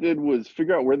what I did was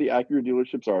figure out where the Acura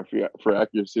dealerships are for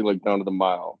accuracy, like down to the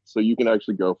mile. So you can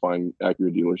actually go find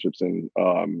Acura dealerships in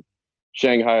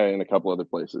Shanghai and a couple other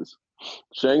places.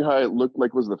 Shanghai looked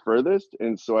like was the furthest,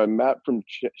 and so I mapped from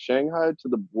Shanghai to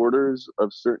the borders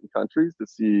of certain countries to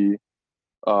see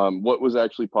what was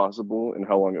actually possible and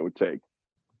how long it would take.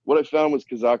 What I found was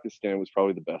Kazakhstan was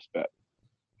probably the best bet.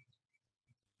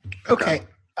 Okay,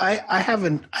 I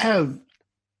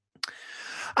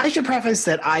should preface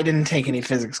that I didn't take any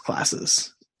physics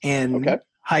classes in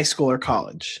high school or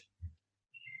college.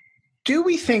 Do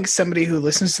we think somebody who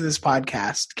listens to this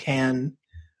podcast can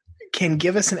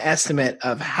give us an estimate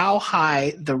of how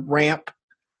high the ramp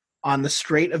on the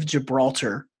Strait of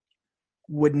Gibraltar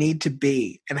would need to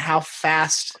be and how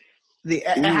fast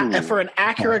for an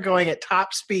Acura going at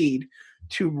top speed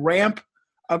to ramp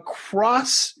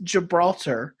across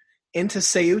Gibraltar into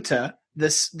Ceuta, the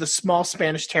small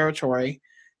Spanish territory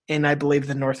in, I believe,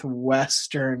 the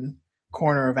northwestern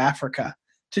corner of Africa,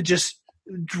 to just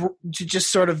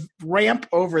sort of ramp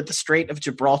over the Strait of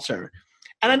Gibraltar.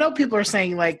 And I know people are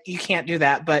saying, like, you can't do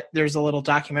that, but there's a little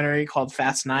documentary called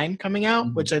Fast 9 coming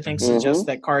out, which I think suggests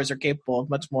that cars are capable of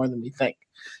much more than we think.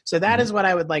 So that is what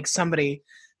I would like somebody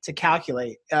to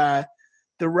calculate. The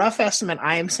rough estimate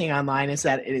I am seeing online is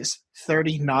that it is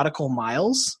 30 nautical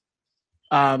miles,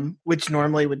 which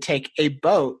normally would take a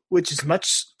boat, which is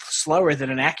much slower than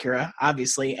an Acura,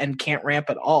 obviously, and can't ramp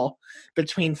at all,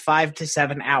 between 5 to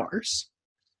 7 hours.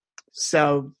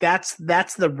 So that's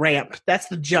the ramp. That's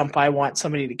the jump I want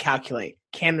somebody to calculate.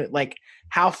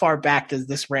 How far back does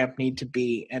this ramp need to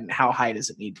be, and how high does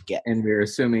it need to get? And we're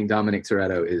assuming Dominic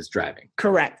Toretto is driving.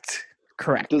 Correct.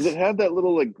 Does it have that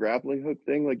little like grappling hook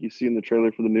thing like you see in the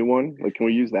trailer for the new one? Like, can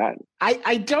we use that?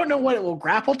 I don't know what it will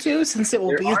grapple to, since it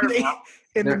will be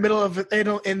in the middle of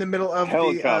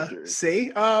the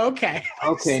sea. Oh, okay.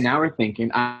 Okay, now we're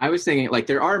thinking. I was thinking like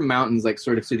there are mountains like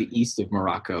sort of to the east of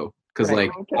Morocco, because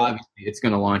obviously it's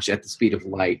going to launch at the speed of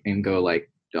light and go like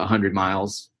 100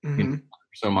 miles,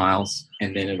 miles,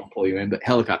 and then it'll pull you in. But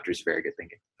helicopters, very good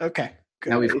thinking. Okay.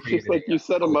 Now it's just like you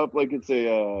set them up like it's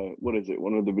a what is it?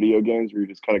 One of the video games where you're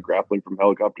just kind of grappling from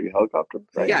helicopter to helicopter.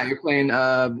 Right? Yeah, you're playing.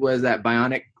 What is that?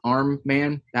 Bionic Arm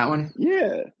Man? That one?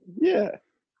 Yeah.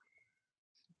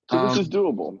 So this is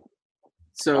doable.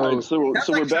 So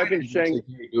we're back in Shanghai.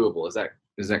 Doable.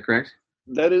 Is that correct?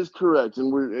 That is correct,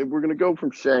 and we're going to go from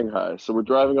Shanghai. So we're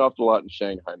driving off the lot in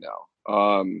Shanghai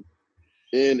now.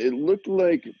 And it looked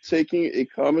like taking a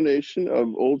combination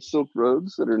of old Silk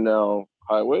roads that are now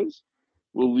highways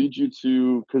will lead you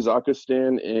to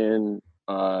Kazakhstan and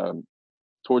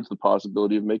towards the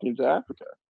possibility of making it to Africa.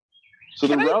 So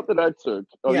route that I took.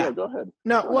 Oh yeah, go ahead.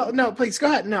 No, please go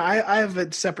ahead. No, I have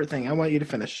a separate thing. I want you to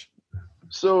finish.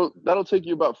 So that'll take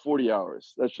you about 40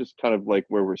 hours. That's just kind of like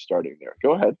where we're starting there.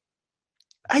 Go ahead.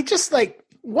 I just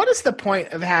what is the point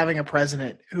of having a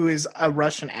president who is a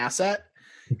Russian asset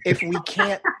if we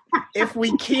can't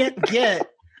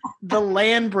get the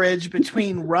land bridge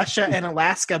between Russia and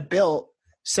Alaska built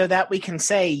so that we can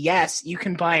say, yes, you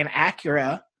can buy an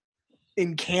Acura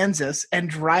in Kansas and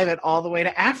drive it all the way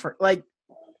to Africa?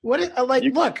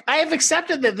 Look, I have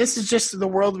accepted that this is just the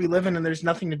world we live in and there's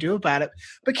nothing to do about it.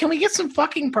 But can we get some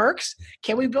fucking perks?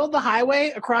 Can we build the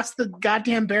highway across the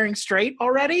goddamn Bering Strait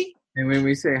already? And when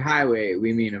we say highway,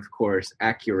 we mean, of course,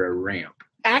 Acura ramp.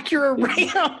 Acura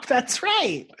ramp, that's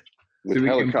right. With so we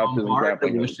helicopters can bombard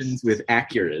the oceans with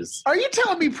Acuras. Are you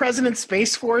telling me President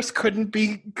Space Force couldn't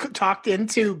be talked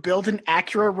into building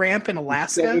Acura ramp in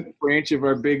Alaska? The 7th branch of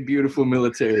our big, beautiful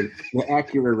military, the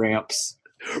Acura ramps.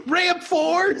 Ramp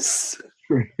Force!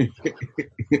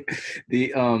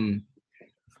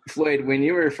 Floyd, when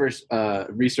you were first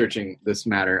researching this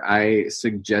matter, I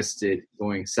suggested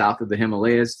going south of the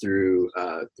Himalayas through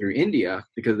India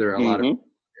because there are a lot of.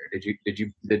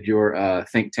 Did your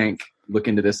think tank look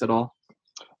into this at all?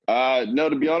 No,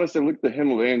 to be honest, I looked at the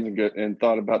Himalayas and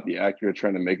thought about the Acura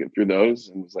trying to make it through those,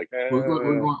 and was like, we're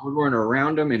going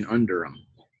around them and under them.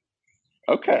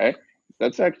 Okay,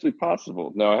 that's actually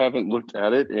possible. Now, I haven't looked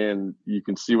at it, and you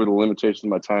can see where the limitations of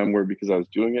my time were because I was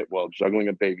doing it while juggling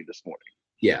a baby this morning.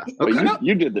 Yeah. Okay. But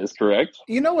you did this, correct?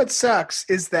 You know what sucks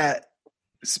is that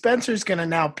Spencer's going to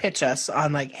now pitch us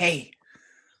on hey,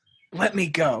 let me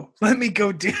go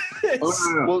do this.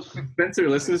 Oh, no. Well, Spencer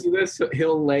listens to this, so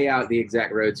he'll lay out the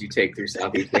exact roads you take through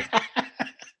Southeast Asia.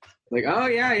 Like, oh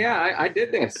yeah, I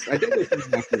did this. I did this.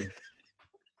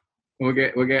 We'll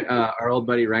get our old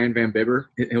buddy Ryan Van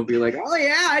Bibber. He'll be like, oh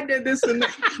yeah, I did this. I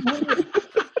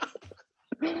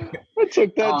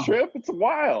took that trip. It's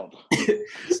wild.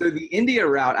 So the India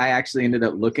route I actually ended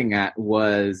up looking at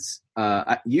was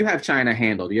you have China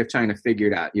handled. You have China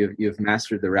figured out. You've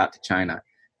mastered the route to China.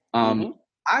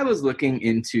 I was looking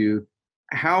into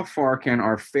how far can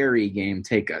our ferry game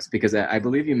take us, because I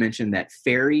believe you mentioned that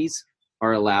ferries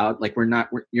are allowed. Like you're not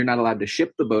allowed to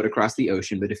ship the boat across the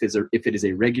ocean, but if it is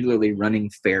a regularly running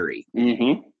ferry,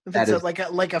 if it's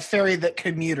like a ferry that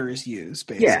commuters use,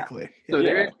 basically. Yeah. So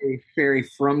there is a ferry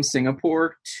from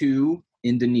Singapore to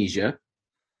Indonesia.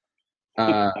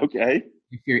 Okay.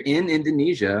 If you're in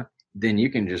Indonesia, then you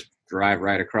can just drive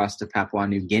right across to Papua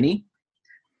New Guinea.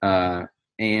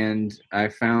 And I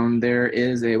found there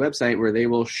is a website where they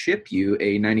will ship you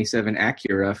a 97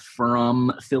 Acura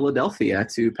from Philadelphia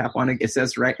to Papua New Guinea. It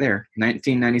says right there,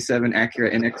 1997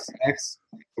 Acura NSX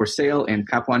for sale in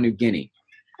Papua New Guinea.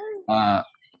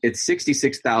 It's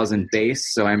 66,000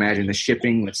 base, so I imagine the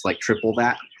shipping it's like triple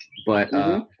that. But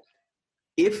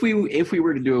if we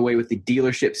were to do away with the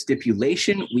dealership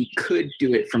stipulation, we could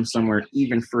do it from somewhere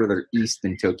even further east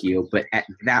than Tokyo. But at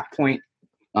that point,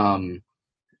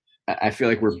 I feel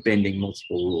like we're bending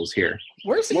multiple rules here.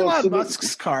 Where's Elon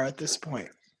Musk's car at this point?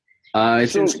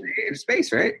 It's in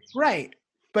space, right? Right.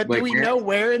 But do we know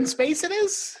where in space it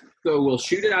is? So we'll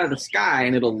shoot it out of the sky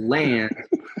and it'll land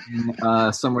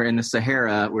somewhere in the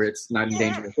Sahara where it's not in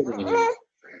danger of hitting anyone.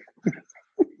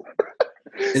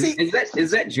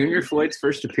 Is that Junior Floyd's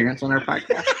first appearance on our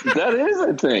podcast? That is,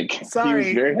 I think. Sorry. He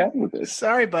was very happy with this.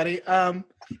 Sorry, buddy.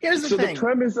 Here's the thing. So the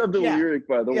premise of the lyric,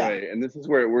 by the way, and this is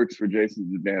where it works for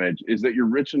Jason's advantage, is that you're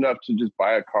rich enough to just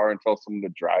buy a car and tell someone to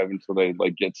drive until they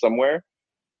get somewhere.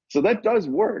 So that does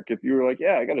work. If you were like,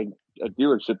 yeah, I got a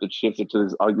dealership that ships it to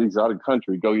this exotic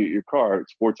country, go get your car.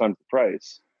 It's 4 times the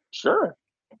price. Sure.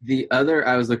 The other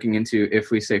I was looking into,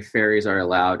 if we say ferries are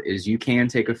allowed, is you can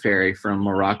take a ferry from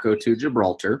Morocco to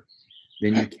Gibraltar.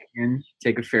 Then you can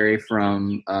take a ferry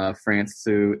from France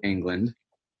to England.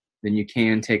 Then you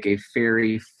can take a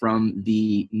ferry from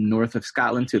the north of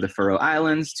Scotland to the Faroe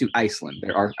Islands to Iceland.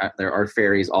 There are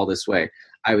ferries all this way.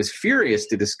 I was furious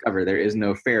to discover there is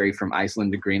no ferry from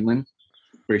Iceland to Greenland.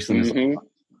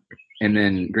 And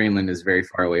then Greenland is very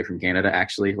far away from Canada,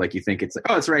 actually. Like, you think it's like,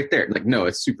 oh, it's right there. Like, no,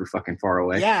 it's super fucking far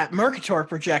away. Yeah, Mercator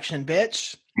projection,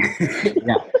 bitch.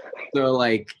 Yeah. So,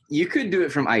 like, you could do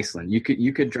it from Iceland.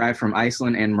 You could drive from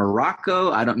Iceland and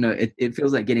Morocco. I don't know. It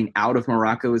feels like getting out of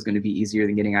Morocco is going to be easier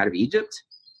than getting out of Egypt.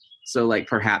 So, like,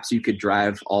 perhaps you could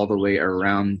drive all the way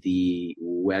around the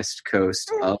west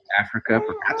coast of Africa.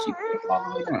 Perhaps you could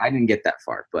all the way down. I didn't get that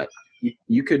far, but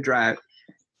you could drive.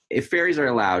 If ferries are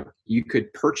allowed, you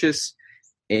could purchase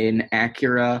an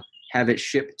Acura, have it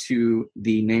shipped to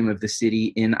the name of the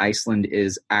city in Iceland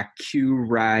is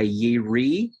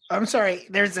Akureyri. I'm sorry,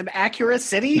 there's an Acura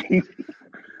city?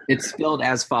 It's spelled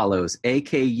as follows,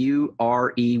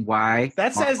 Akurey.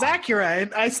 That says Acura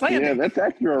in Icelandic. Yeah, that's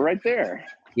Acura right there.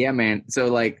 Yeah, man. So,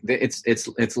 like,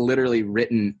 it's literally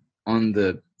written on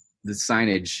the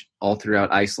signage all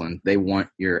throughout Iceland. They want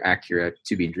your Acura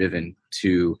to be driven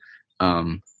to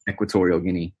Equatorial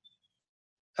Guinea.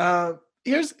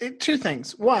 Here's 2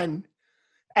 things. One,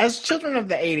 as children of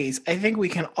the 80s, I think we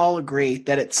can all agree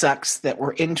that it sucks that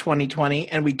we're in 2020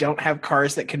 and we don't have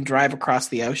cars that can drive across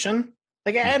the ocean.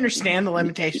 Like, I understand the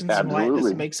limitations and why it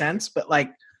doesn't make sense, but,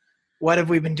 like, what have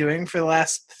we been doing for the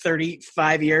last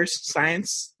 35 years?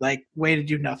 Science, like, way to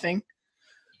do nothing.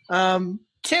 2,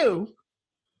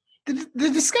 the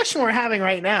discussion we're having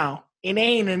right now,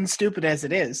 inane and stupid as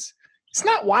it is, it's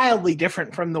not wildly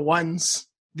different from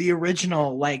the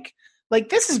original, like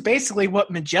this is basically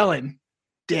what Magellan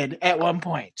did at one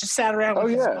point. Just sat around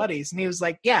with his buddies, and he was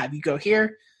like, yeah, you go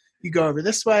here, you go over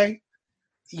this way,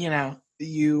 did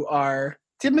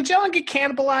Magellan get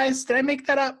cannibalized? Did I make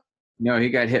that up? No, he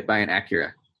got hit by an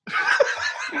Acura.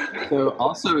 So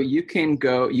also you can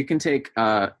take,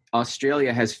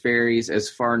 Australia has ferries as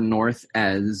far north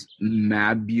as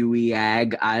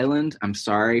Mabuiag Island. I'm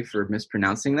sorry for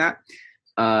mispronouncing that.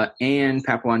 And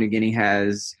Papua New Guinea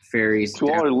has ferries. To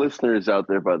all our listeners out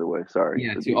there, by the way, sorry.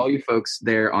 Yeah, to all you folks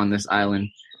there on this island,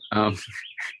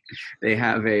 they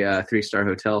have a 3-star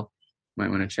hotel you might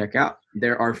want to check out.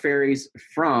 There are ferries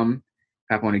from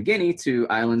Papua New Guinea to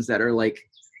islands that are, like,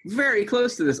 very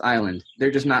close to this island.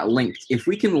 They're just not linked. If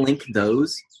we can link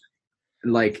those,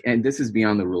 like, and this is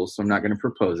beyond the rules, so I'm not going to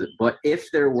propose it, but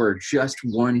if there were just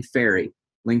one ferry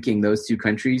linking those 2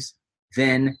 countries,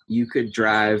 then you could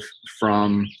drive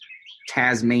from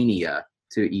Tasmania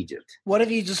to Egypt. What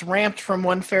if you just ramped from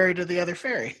one ferry to the other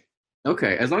ferry?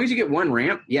 Okay, as long as you get one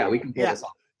ramp, yeah, we can pull this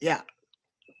off. Yeah.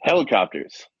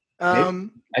 Helicopters.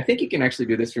 I think you can actually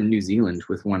do this from New Zealand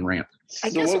with one ramp. So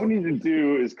what we need to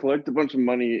do is collect a bunch of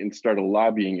money and start a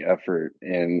lobbying effort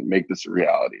and make this a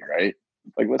reality, right?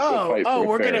 Like, let's go fight for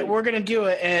we're gonna do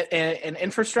an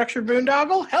infrastructure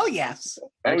boondoggle? Hell yes.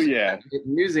 Actually, yeah.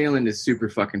 New Zealand is super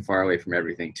fucking far away from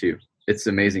everything too. It's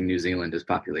amazing New Zealand is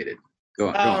populated. Go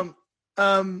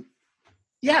on.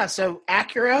 Yeah, so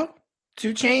Acura,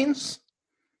 2 Chainz,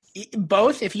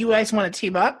 both, if you guys want to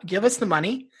team up, give us the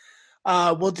money.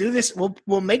 We'll do this.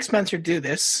 We'll make Spencer do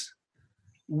this.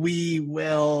 We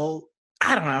will.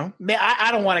 I don't know.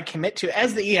 I don't want to commit to it.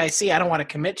 As the EIC, I don't want to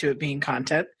commit to it being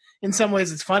content. In some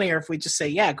ways, it's funnier if we just say,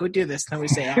 "Yeah, go do this." Then we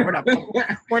say,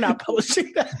 "We're not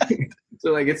publishing that."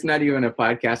 So, like, it's not even a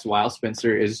podcast while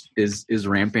Spencer is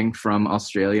ramping from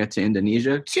Australia to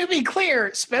Indonesia. To be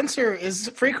clear, Spencer is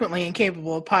frequently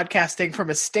incapable of podcasting from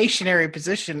a stationary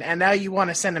position, and now you want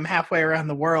to send him halfway around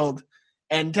the world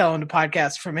and tell him to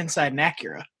podcast from inside an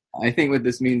Acura. I think what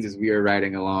this means is we are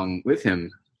riding along with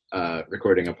him,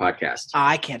 recording a podcast.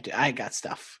 I can't do. I got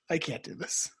stuff. I can't do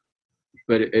this.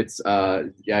 But it's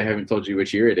I haven't told you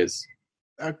which year it is.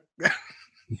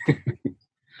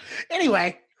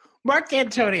 Anyway, Mark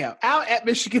Antonio out at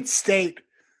Michigan State.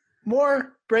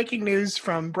 More breaking news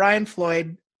from Brian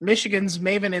Floyd, Michigan's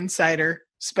Maven Insider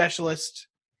specialist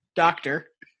doctor.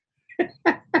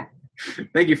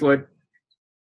 Thank you, Floyd.